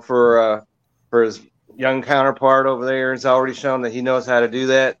 for his young counterpart over there. He's already shown that he knows how to do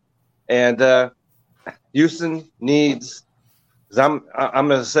that, and Houston needs. I'm going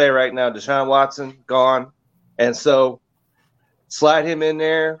to say right now, Deshaun Watson gone, and so slide him in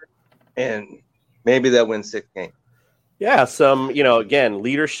there, and maybe they'll win 6 games. Yeah, some again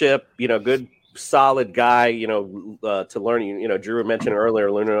leadership, good. Solid guy, to learn. Drew mentioned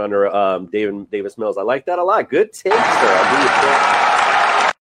earlier, learning under Davis Mills. I like that a lot. Good take, sir. I'll give you a point.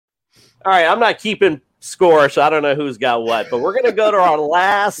 All right, I'm not keeping score, so I don't know who's got what, but we're going to go to our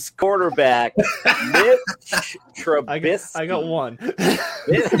last quarterback, Mitch Trubisky. I got one.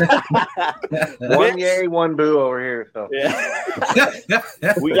 One yay, one boo over here. So. Yeah.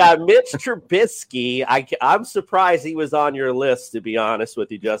 We got Mitch Trubisky. I'm surprised he was on your list, to be honest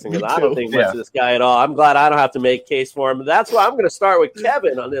with you, Justin, because I don't think much of this guy at all. I'm glad I don't have to make a case for him. That's why I'm going to start with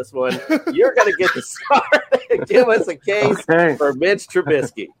Kevin on this one. You're going to get to start. Give us a case for Mitch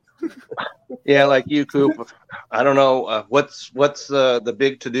Trubisky. Yeah, like you, Coop. I don't know what's the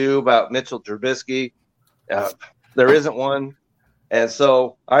big to do about Mitchell Trubisky. There isn't one, and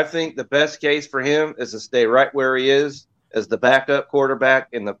so I think the best case for him is to stay right where he is as the backup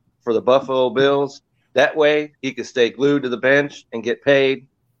quarterback for the Buffalo Bills. That way, he can stay glued to the bench and get paid.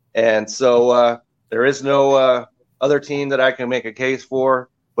 And so there is no other team that I can make a case for,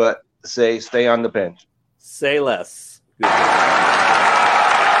 but say stay on the bench. Say less.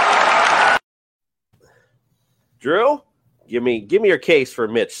 Drew, give me your case for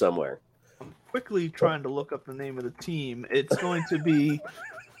Mitch somewhere. I'm quickly trying to look up the name of the team. It's going to be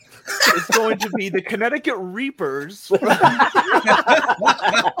the Connecticut Reapers.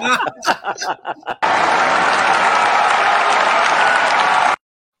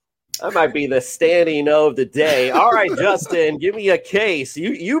 That might be the standing O of the day. All right, Justin, give me a case.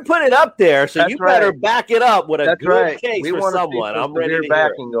 You put it up there, so you better back it up with a good case for someone. I'm ready to hear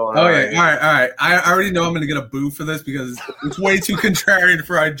it. Okay, all right. I already know I'm going to get a boo for this because it's way too contrarian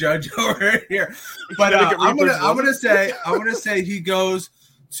for our judge over here. But I'm gonna say he goes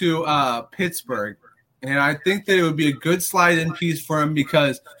to Pittsburgh, and I think that it would be a good slide-in piece for him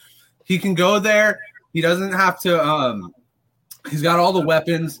because he can go there. He doesn't have to. He's got all the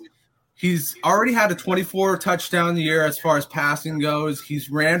weapons. He's already had a 24 touchdown year as far as passing goes. He's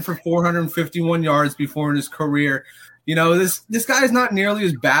ran for 451 yards before in his career. You know, this guy is not nearly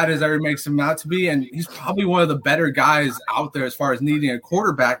as bad as everyone makes him out to be, and he's probably one of the better guys out there as far as needing a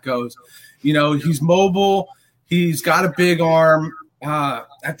quarterback goes. You know, he's mobile. He's got a big arm.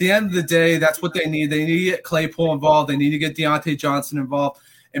 At the end of the day, that's what they need. They need to get Claypool involved. They need to get Deontay Johnson involved.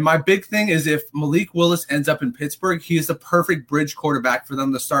 And my big thing is if Malik Willis ends up in Pittsburgh, he is the perfect bridge quarterback for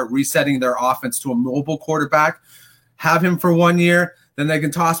them to start resetting their offense to a mobile quarterback. Have him for 1 year, then they can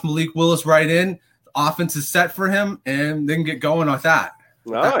toss Malik Willis right in. The offense is set for him, and they can get going with that.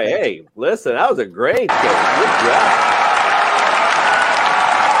 Oh, hey, listen, that was a great game. Good job.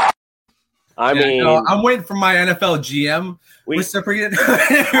 I mean, I'm waiting for my NFL GM.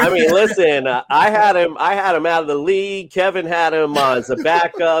 I mean, listen, I had him out of the league. Kevin had him as a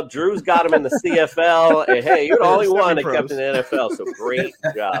backup. Drew's got him in the CFL. And hey, you're the only one that kept in the NFL. So great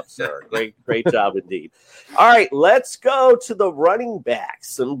job, sir. Great job indeed. All right, let's go to the running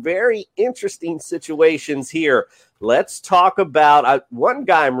backs. Some very interesting situations here. Let's talk about one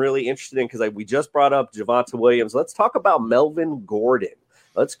guy I'm really interested in because we just brought up Javonte Williams. Let's talk about Melvin Gordon.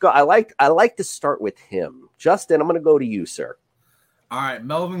 Let's go. I like to start with him. Justin, I'm going to go to you, sir. All right,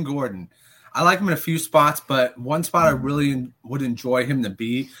 Melvin Gordon. I like him in a few spots, but one spot I really would enjoy him to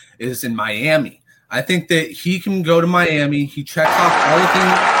be is in Miami. I think that he can go to Miami. He checks off all the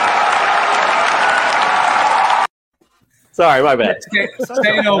things. Sorry, my bad.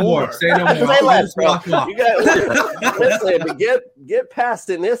 Say no more. Say no more. Say less, bro. Listen, to get past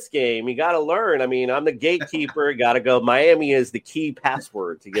in this game, you got to learn. I mean, I'm the gatekeeper. Got to go. Miami is the key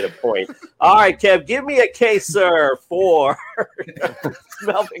password to get a point. All right, Kev, give me a case, sir, for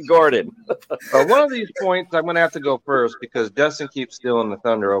Melvin Gordon. One of these points, I'm going to have to go first because Justin keeps stealing the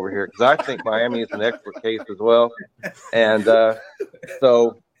thunder over here because I think Miami is an expert case as well. And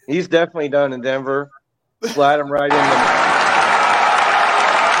so he's definitely done in Denver. Slide him right in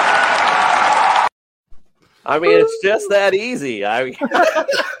I mean, it's just that easy.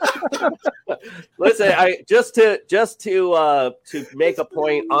 Listen, just to make a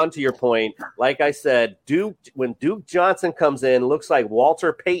point onto your point, like I said, when Duke Johnson comes in, looks like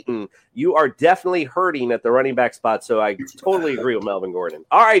Walter Payton, you are definitely hurting at the running back spot. So I totally agree with Melvin Gordon.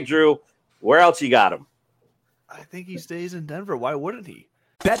 All right, Drew, where else you got him? I think he stays in Denver. Why wouldn't he?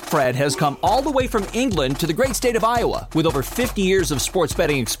 Betfred has come all the way from England to the great state of Iowa with over 50 years of sports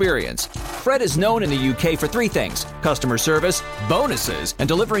betting experience. Fred is known in the UK for three things: customer service, bonuses, and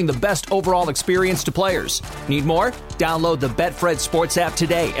delivering the best overall experience to players. Need more? Download the Betfred Sports app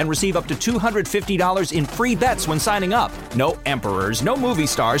today and receive up to $250 in free bets when signing up. No emperors, no movie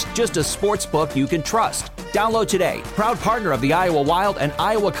stars, just a sports book you can trust. Download today. Proud partner of the Iowa Wild and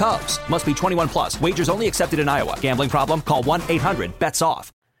Iowa Cubs. Must be 21 plus. Wagers only accepted in Iowa. Gambling problem? Call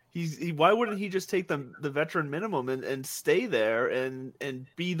 1-800-BETS-OFF. Why wouldn't he just take the veteran minimum and stay there and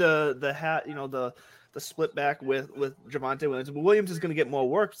be the hat, the split back with Javonte Williams? Williams is going to get more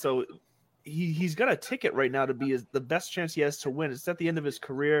work, so he's got a ticket right now to be the best chance he has to win. It's at the end of his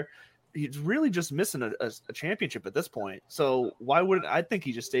career. He's really just missing a championship at this point. So why wouldn't I think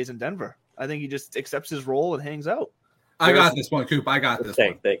he just stays in Denver? I think he just accepts his role and hangs out. I got this one, Coop. I got this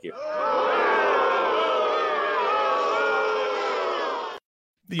one. Thank you.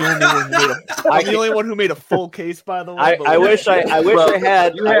 The only one who made a full case, by the way. I wish I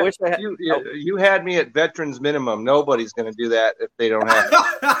had. You had me at veterans minimum. Nobody's going to do that if they don't have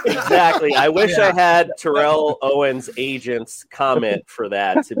it. Exactly. I wish I had Terrell Owens' agent's comment for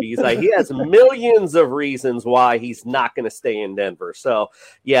that to be like he has millions of reasons why he's not going to stay in Denver. So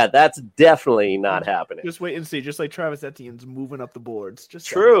yeah, that's definitely not happening. Just wait and see. Just like Travis Etienne's moving up the boards. Just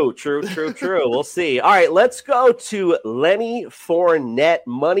true. We'll see. All right, let's go to Lenny Fournette.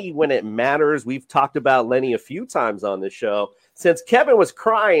 Money when it matters. We've talked about Lenny a few times on this show. Since Kevin was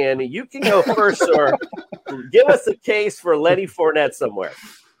crying, you can go first, or give us a case for Lenny Fournette somewhere.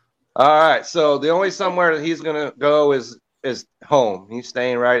 All right. So the only somewhere that he's going to go is home. He's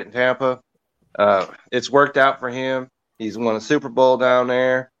staying right in Tampa. It's worked out for him. He's won a Super Bowl down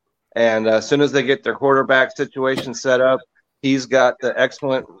there. And as soon as they get their quarterback situation set up, he's got the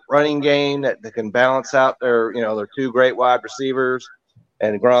excellent running game that can balance out their two great wide receivers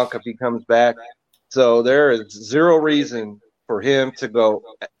and Gronk if he comes back. So there is zero reason for him to go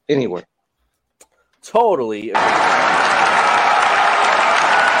anywhere. Totally. All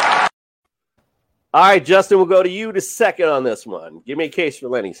right, Justin, we'll go to you to second on this one. Give me a case for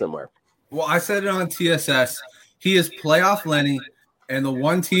Lenny somewhere. Well, I said it on TSS. He is playoff Lenny, and the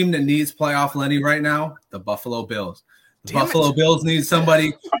one team that needs playoff Lenny right now, the Buffalo Bills. The Buffalo Bills need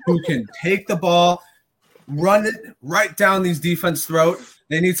somebody who can take the ball, run it right down these defense throat.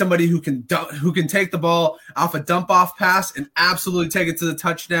 They need somebody who can take the ball off a dump-off pass and absolutely take it to the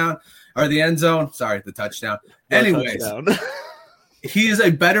touchdown or the end zone. Sorry, the touchdown. Anyways, he is a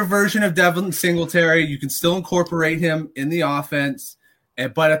better version of Devin Singletary. You can still incorporate him in the offense,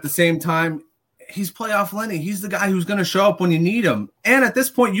 but at the same time, he's playoff Lenny. He's the guy who's going to show up when you need him. And at this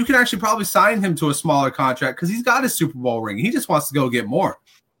point, you can actually probably sign him to a smaller contract because he's got his Super Bowl ring. He just wants to go get more.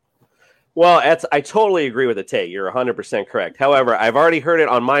 Well, I totally agree with the take. You're 100% correct. However, I've already heard it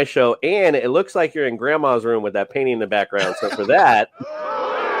on my show, and it looks like you're in Grandma's room with that painting in the background. So for that...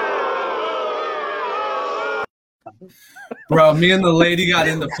 Bro, me and the lady got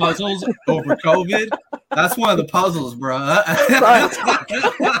into puzzles over COVID. That's one of the puzzles, bro. that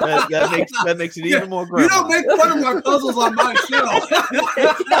makes it even more grandma. You don't make fun of my puzzles on my show.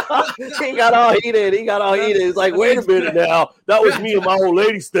 He got all heated. He's like, wait a minute now. That was me and my old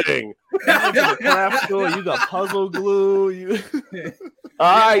lady's thing. Craft store, you got puzzle glue.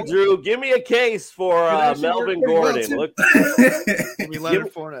 All right, Drew, give me a case for Melvin Gordon. Look, give me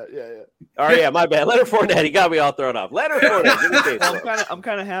Leonard Fournette. Yeah. All right, yeah, my bad. Leonard Fournette, he got me all thrown off. Leonard Fournette, give me a case. I'm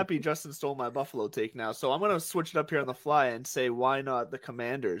kind of happy Justin stole my Buffalo take now, so I'm going to switch it up here on the fly and say, why not the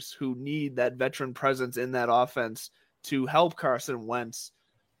Commanders, who need that veteran presence in that offense to help Carson Wentz?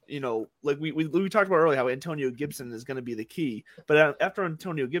 You know, like we talked about earlier, how Antonio Gibson is going to be the key. But after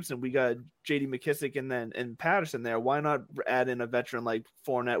Antonio Gibson, we got J.D. McKissick and Patterson there. Why not add in a veteran like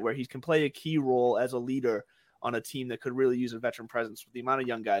Fournette, where he can play a key role as a leader on a team that could really use a veteran presence with the amount of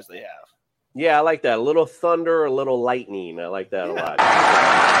young guys they have? Yeah, I like that. A little thunder, a little lightning. I like that a lot.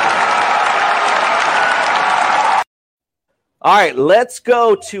 All right, let's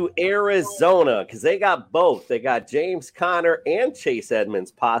go to Arizona because they got both. They got James Conner and Chase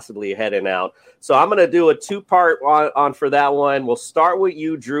Edmonds possibly heading out. So I'm going to do a two-part on for that one. We'll start with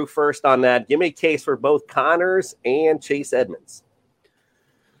you, Drew, first on that. Give me a case for both Connors and Chase Edmonds.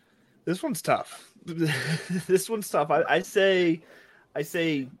 This one's tough. I say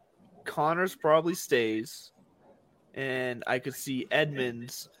Connors probably stays, and I could see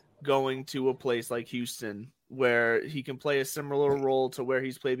Edmonds going to a place like Houston, where he can play a similar role to where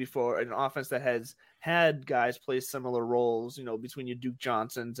he's played before, an offense that has had guys play similar roles, you know, between your Duke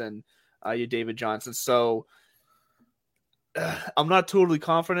Johnsons and your David Johnsons. So I'm not totally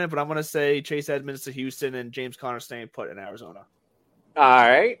confident, but I'm going to say Chase Edmonds to Houston and James Conner staying put in Arizona. All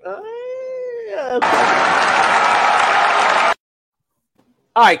right.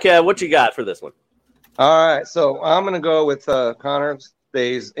 All right, Kev, what you got for this one? All right, so I'm going to go with Conner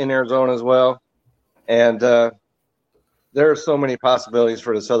stays in Arizona as well. And there are so many possibilities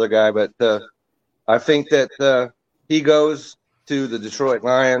for this other guy, but I think that he goes to the Detroit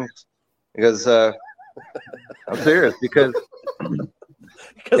Lions because I'm serious, because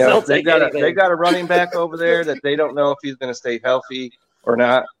they got a running back over there that they don't know if he's going to stay healthy or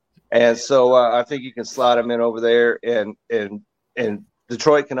not. And so I think you can slot him in over there, and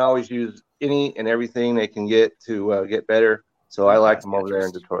Detroit can always use any and everything they can get to get better. So I like him over there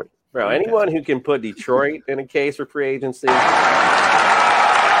in Detroit. Bro, anyone who can put Detroit in a case for free agency, and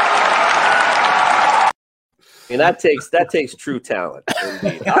that takes true talent.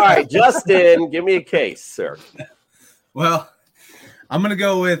 Indeed. All right, Justin, give me a case, sir. Well, I'm going to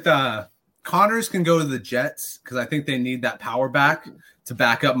go with Connors can go to the Jets because I think they need that power back to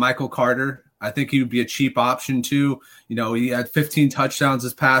back up Michael Carter. I think he would be a cheap option too. You know, he had 15 touchdowns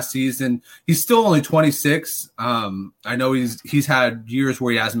this past season. He's still only 26. I know he's had years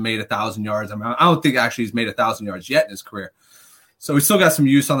where he hasn't made 1,000 yards. I mean, I don't think actually he's made 1,000 yards yet in his career. So he's still got some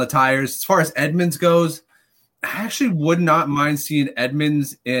use on the tires. As far as Edmonds goes, I actually would not mind seeing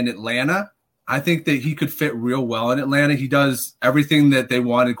Edmonds in Atlanta. I think that he could fit real well in Atlanta. He does everything that they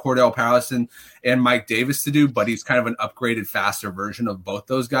wanted Cordell Patterson and Mike Davis to do, but he's kind of an upgraded, faster version of both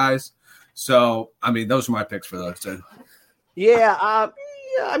those guys. So, I mean, those are my picks for those two. Yeah,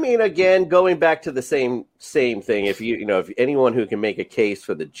 Yeah, I mean, again, going back to the same thing. If if anyone who can make a case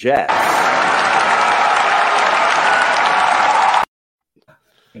for the Jets,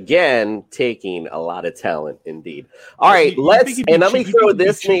 again, taking a lot of talent, indeed. All right, let me throw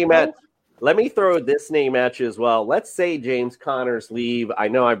this name at. Let me throw this name at you as well. Let's say James Conner's leave. I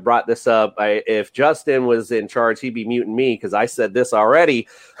know I brought this up. If Justin was in charge, he'd be muting me because I said this already.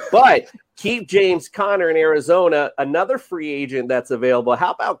 But keep James Conner in Arizona. Another free agent that's available.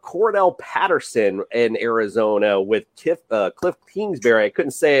 How about Cordell Patterson in Arizona with Cliff Kingsbury? I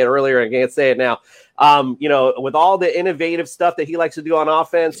couldn't say it earlier. I can't say it now. With all the innovative stuff that he likes to do on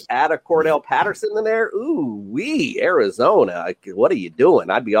offense, add a Cordell Patterson in there. Ooh, Arizona. What are you doing?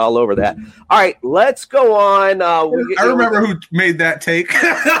 I'd be all over that. All right, let's go on. I remember who made that take.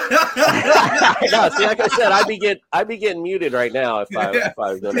 No, see, like I said, I'd be getting muted right now if I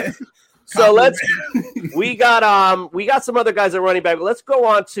was doing it. So we got some other guys at running back. But let's go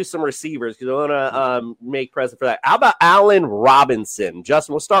on to some receivers because I want to make present for that. How about Allen Robinson?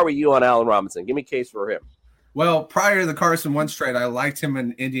 Justin, we'll start with you on Allen Robinson. Give me a case for him. Well, prior to the Carson Wentz trade, I liked him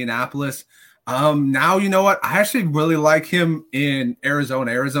in Indianapolis. Now, you know what? I actually really like him in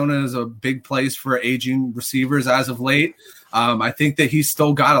Arizona. Arizona is a big place for aging receivers as of late. I think that he's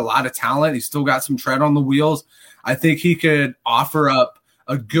still got a lot of talent. He's still got some tread on the wheels. I think he could offer up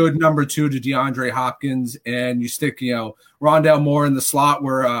a good number 2 to DeAndre Hopkins, and you stick, Rondale Moore in the slot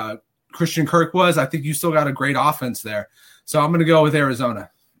where Christian Kirk was. I think you still got a great offense there. So I'm going to go with Arizona.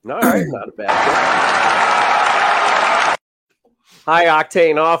 All right, not a bad pick. High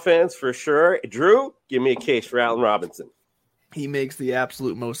octane offense for sure. Drew, give me a case for Allen Robinson. He makes the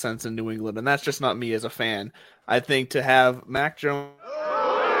absolute most sense in New England, and that's just not me as a fan. I think to have Mac Jones.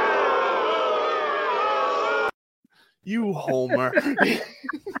 You homer. Go ahead.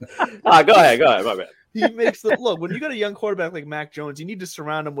 My bad. He makes the look. When you got a young quarterback like Mac Jones, you need to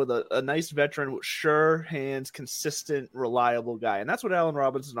surround him with a nice veteran, with sure hands, consistent, reliable guy. And that's what Allen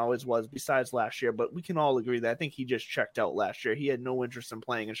Robinson always was, besides last year. But we can all agree that I think he just checked out last year. He had no interest in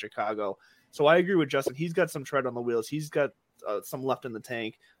playing in Chicago. So I agree with Justin. He's got some tread on the wheels. He's got some left in the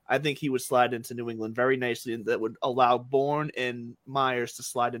tank. I think he would slide into New England very nicely, and that would allow Bourne and Myers to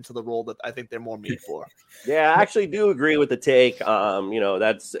slide into the role that I think they're more made for. Yeah, I actually do agree with the take.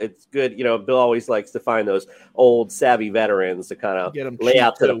 It's good. Bill always likes to find those old savvy veterans to kind of lay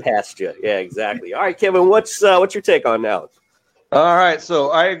out to the pasture. Yeah, exactly. All right, Kevin, what's your take on now? All right, so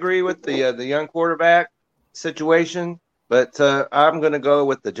I agree with the young quarterback situation, but I'm going to go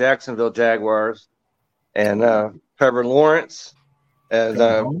with the Jacksonville Jaguars and Trevor Lawrence. And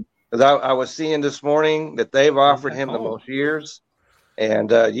I was seeing this morning that they've offered him the most years. And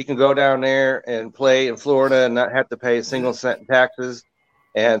you can go down there and play in Florida and not have to pay a single cent in taxes.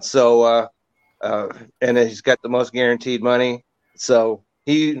 And so and he's got the most guaranteed money. So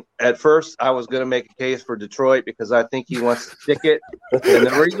at first I was going to make a case for Detroit because I think he wants to stick it. And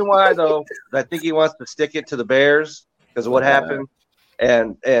the reason why, though, I think he wants to stick it to the Bears because of what happened.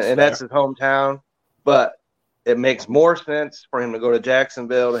 And that's his hometown. But it makes more sense for him to go to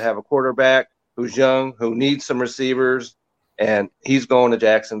Jacksonville to have a quarterback who's young, who needs some receivers, and he's going to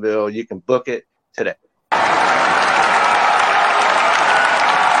Jacksonville. You can book it today.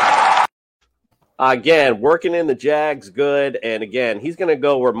 Again, working in the Jags, good. And again, he's going to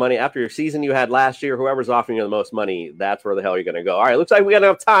go where money, after your season you had last year, whoever's offering you the most money, that's where the hell you're going to go. All right, looks like we got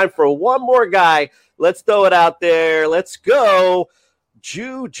enough time for one more guy. Let's throw it out there. Let's go.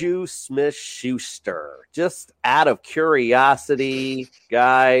 Juju Smith-Schuster. Just out of curiosity,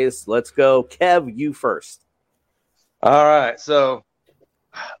 guys, let's go. Kev, you first. All right, so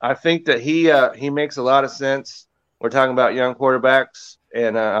I think that he makes a lot of sense. We're talking about young quarterbacks,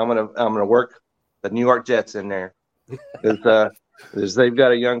 and I'm gonna work the New York Jets in there because they've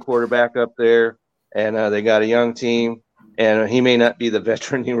got a young quarterback up there, and they got a young team. And he may not be the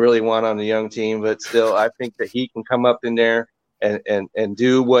veteran you really want on the young team, but still, I think that he can come up in there and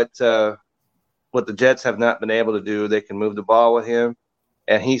do what the Jets have not been able to do. They can move the ball with him,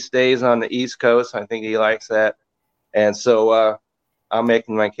 and he stays on the East Coast. I think he likes that. And so I'm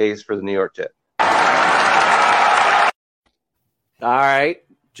making my case for the New York Jets. All right.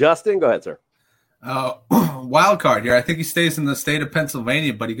 Justin, go ahead, sir. Wild card here. I think he stays in the state of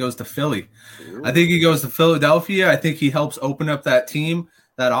Pennsylvania, but he goes to Philly. I think he goes to Philadelphia. I think he helps open up that team,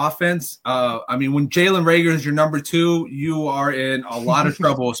 that offense. When Jalen Reagor is your number 2, you are in a lot of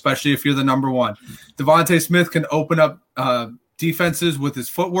trouble, especially if you're the number 1. Devontae Smith can open up defenses with his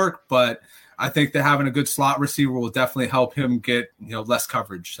footwork, but I think that having a good slot receiver will definitely help him get less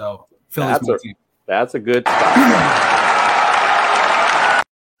coverage. So Philly's my team. That's a good spot.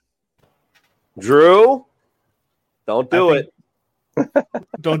 Drew, don't do it.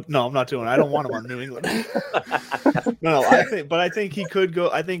 No, I'm not doing it. I don't want him on New England. No, I think he could go.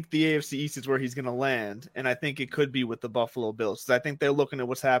 I think the AFC East is where he's going to land, and I think it could be with the Buffalo Bills. Because I think they're looking at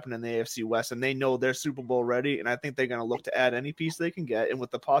what's happening in the AFC West, and they know they're Super Bowl ready, and I think they're going to look to add any piece they can get. And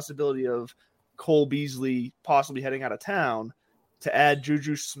with the possibility of Cole Beasley possibly heading out of town, to add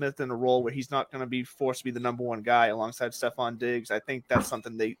Juju Smith in a role where he's not going to be forced to be the number one guy alongside Stephon Diggs, I think that's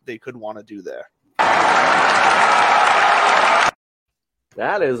something they could want to do there.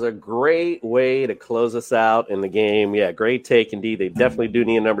 That is a great way to close us out in the game. Yeah, great take indeed. They definitely do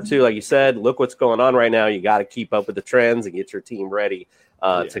need a number 2. Like you said, look what's going on right now. You got to keep up with the trends and get your team ready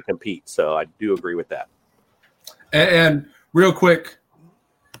to compete. So I do agree with that. And real quick,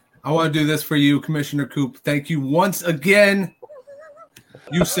 I want to do this for you, Commissioner Coop. Thank you once again.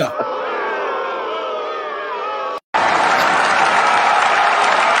 You suck.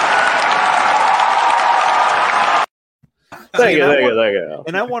 Thank you.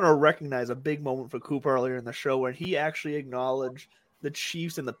 And I want to recognize a big moment for Coop earlier in the show where he actually acknowledged the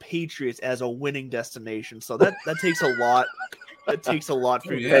Chiefs and the Patriots as a winning destination. So that takes a lot. That takes a lot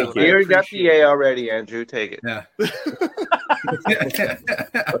for you. Thank you. You already got the A already, Andrew. Take it. Yeah.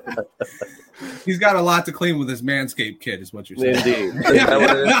 He's got a lot to clean with his Manscaped kit, is what you're saying. Indeed.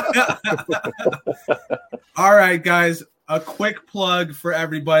 All right, guys. A quick plug for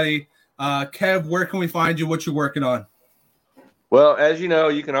everybody. Kev, where can we find you? What you're working on? Well, as you know,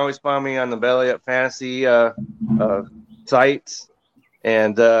 you can always find me on the Belly Up Fantasy sites.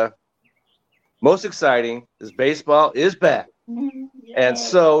 And most exciting is baseball is back. And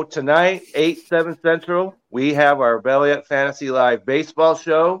so tonight, 8/7 Central, we have our Belly Up Fantasy Live baseball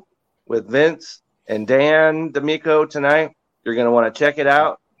show with Vince and Dan D'Amico tonight. You're going to want to check it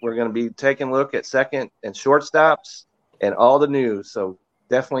out. We're going to be taking a look at second and shortstops and all the news. So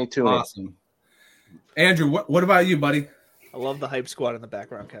definitely tune in. Awesome. Andrew, what about you, buddy? I love the hype squad in the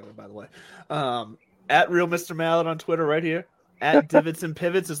background, Kevin, by the way. At Real Mr. Mallet on Twitter right here. At Divots and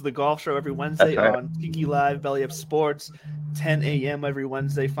Pivots is the golf show every Wednesday on Tiki Live, Belly Up Sports, 10 a.m. every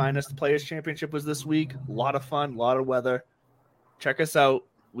Wednesday. Find us. The Players' Championship was this week. A lot of fun, a lot of weather. Check us out.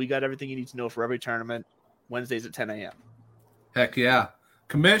 We got everything you need to know for every tournament. Wednesdays at 10 a.m. Heck yeah.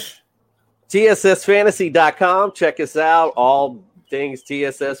 Commish? TSSFantasy.com. Check us out. All things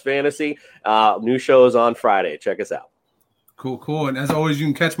TSS Fantasy. New shows on Friday. Check us out. Cool. And as always, you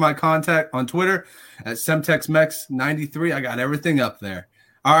can catch my contact on Twitter at SemtexMex93. I got everything up there.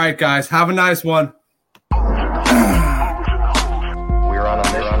 All right, guys. Have a nice one. We're on a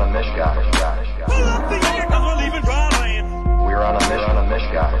mish, guys. We're on a mish,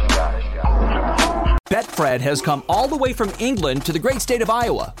 guys. Betfred has come all the way from England to the great state of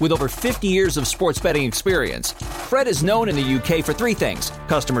Iowa with over 50 years of sports betting experience. Fred is known in the UK for 3 things: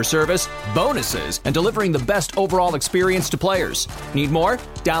 customer service, bonuses, and delivering the best overall experience to players. Need more?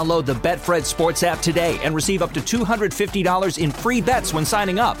 Download the Betfred Sports app today and receive up to $250 in free bets when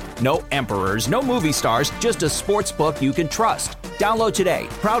signing up. No emperors, no movie stars, just a sports book you can trust. Download today.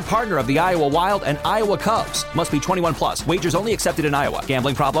 Proud partner of the Iowa Wild and Iowa Cubs. Must be 21 plus. Wagers only accepted in Iowa.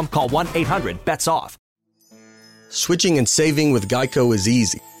 Gambling problem? Call 1-800-BETS-OFF. Switching and saving with Geico is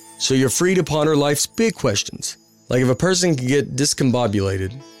easy, so you're free to ponder life's big questions. Like if a person can get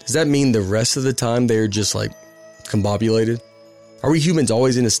discombobulated, does that mean the rest of the time they're just like combobulated? Are we humans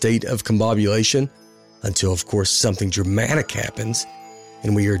always in a state of combobulation? Until, of course, something dramatic happens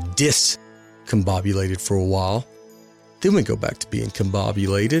and we are discombobulated for a while. Then we go back to being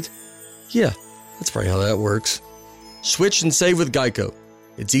combobulated. Yeah, that's probably how that works. Switch and save with Geico.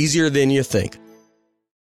 It's easier than you think.